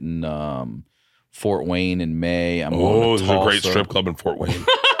 I'm hitting Fort Wayne in May. There's a great strip club in Fort Wayne.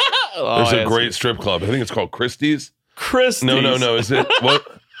 There's a great strip club. I think it's called Christie's. Christie's. No. Is it what?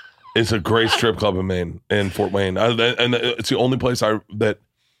 It's a great strip club in Fort Wayne, and it's the only place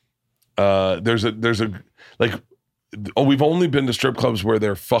we've only been to strip clubs where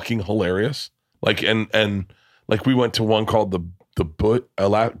they're fucking hilarious. Like and like we went to one called the Great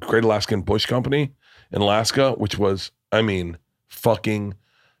Alaskan Bush Company in Alaska, which was the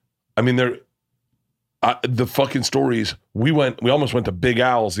fucking stories. We almost went to Big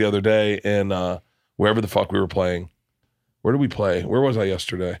Al's the other day in wherever the fuck we were playing. Where did we play? Where was I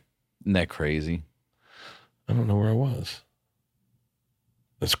yesterday? Isn't that crazy? I don't know where I was.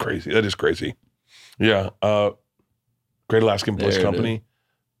 That's crazy. That is crazy. Yeah. Great Alaskan Bush Company.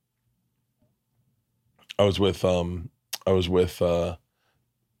 I was with someone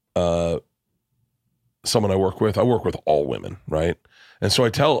I work with. I work with all women, right? And so I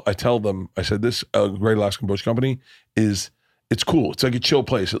tell them, I said, this Great Alaskan Bush Company it's cool. It's like a chill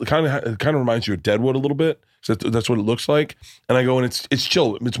place. It kind of reminds you of Deadwood a little bit. So that's what it looks like. And I go, and it's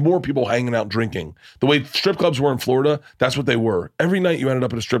chill. It's more people hanging out drinking. The way strip clubs were in Florida, that's what they were. Every night you ended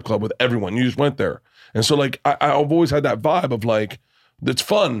up at a strip club with everyone. You just went there. And so like I've always had that vibe of like, it's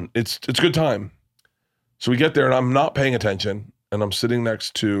fun. It's a good time. So we get there and I'm not paying attention. And I'm sitting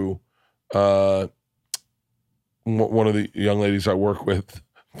next to one of the young ladies I work with.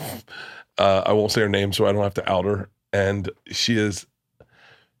 I won't say her name so I don't have to out her. And she has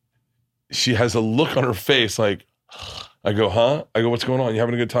a look on her face like, I go, huh? I go, what's going on? You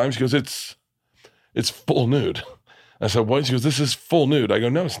having a good time? She goes, it's full nude. I said, what? She goes, this is full nude. I go,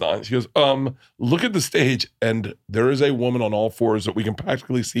 no, it's not. She goes, look at the stage and there is a woman on all fours that we can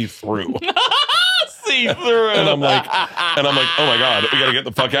practically see through. See through. And I'm like, oh my God, we got to get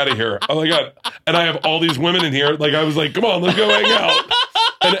the fuck out of here. Oh my God. And I have all these women in here. Like, I was like, come on, let's go hang out.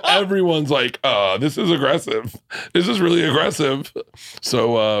 And everyone's like, this is aggressive. This is really aggressive.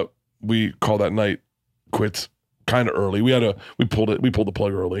 So we call that night quits kind of early. We pulled the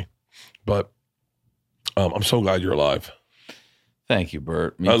plug early. But I'm so glad you're alive. Thank you,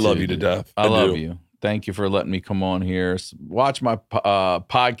 Bert. I love you to death. I love you. Thank you for letting me come on here. Watch my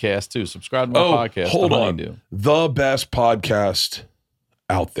podcast too. Subscribe to my podcast. Hold on. The best podcast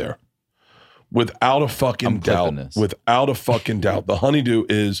out there. Without a fucking doubt. Without a fucking doubt. The Honeydew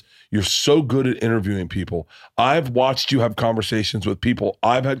is, you're so good at interviewing people. I've watched you have conversations with people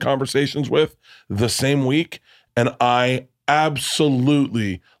I've had conversations with the same week, and I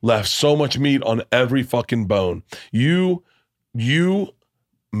absolutely left so much meat on every fucking bone. You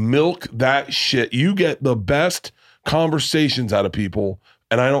milk that shit. You get the best conversations out of people,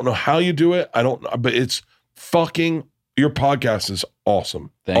 and I don't know how you do it. I don't know, but it's fucking, your podcast is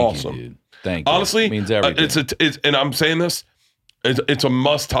awesome. Thank you, dude. Thank you. Honestly, it means everything. It's and I'm saying this, it's a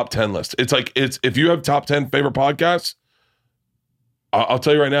must top 10 list. It's like, if you have top 10 favorite podcasts, I'll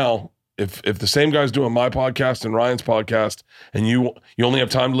tell you right now, if the same guy's doing my podcast and Ryan's podcast, and you only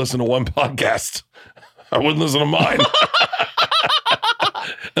have time to listen to one podcast, I wouldn't listen to mine.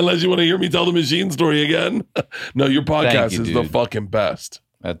 Unless you want to hear me tell the machine story again. No, your podcast is the fucking best.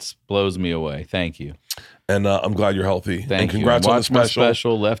 That blows me away. Thank you. And I'm glad you're healthy. Thank and congrats you. on the special. My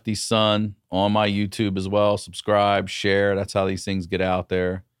special, Lefty Son, on my YouTube as well. Subscribe, share. That's how these things get out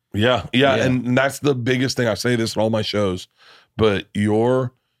there. Yeah. And that's the biggest thing. I say this in all my shows, but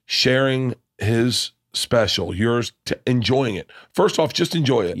you're sharing his special. You're enjoying it. First off, just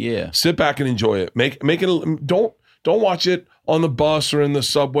enjoy it. Yeah. Sit back and enjoy it. Make it. Don't watch it on the bus or in the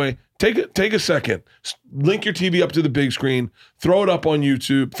subway. Take a second. Link your TV up to the big screen. Throw it up on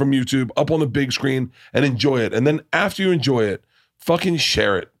YouTube, from YouTube, up on the big screen, and enjoy it. And then after you enjoy it, fucking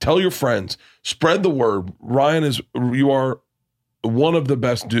share it. Tell your friends. Spread the word. Ryan, you are one of the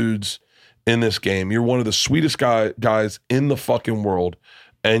best dudes in this game. You're one of the sweetest guys in the fucking world.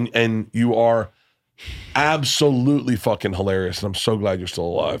 And you are absolutely fucking hilarious. And I'm so glad you're still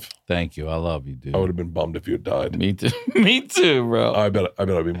alive. Thank you. I love you, dude. I would have been bummed if you had died. Me too. Me too, bro. I bet I'd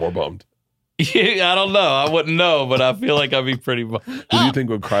be more bummed. I don't know. I wouldn't know, but I feel like I'd be pretty bummed. Who do you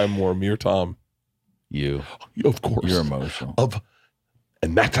think would cry more, me or Tom? You. Of course. You're emotional.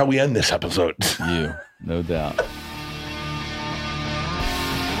 And that's how we end this episode. You. No doubt.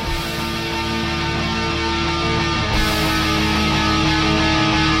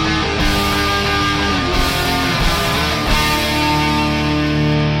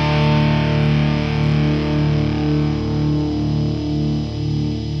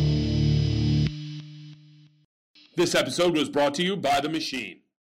 This episode was brought to you by The Machine.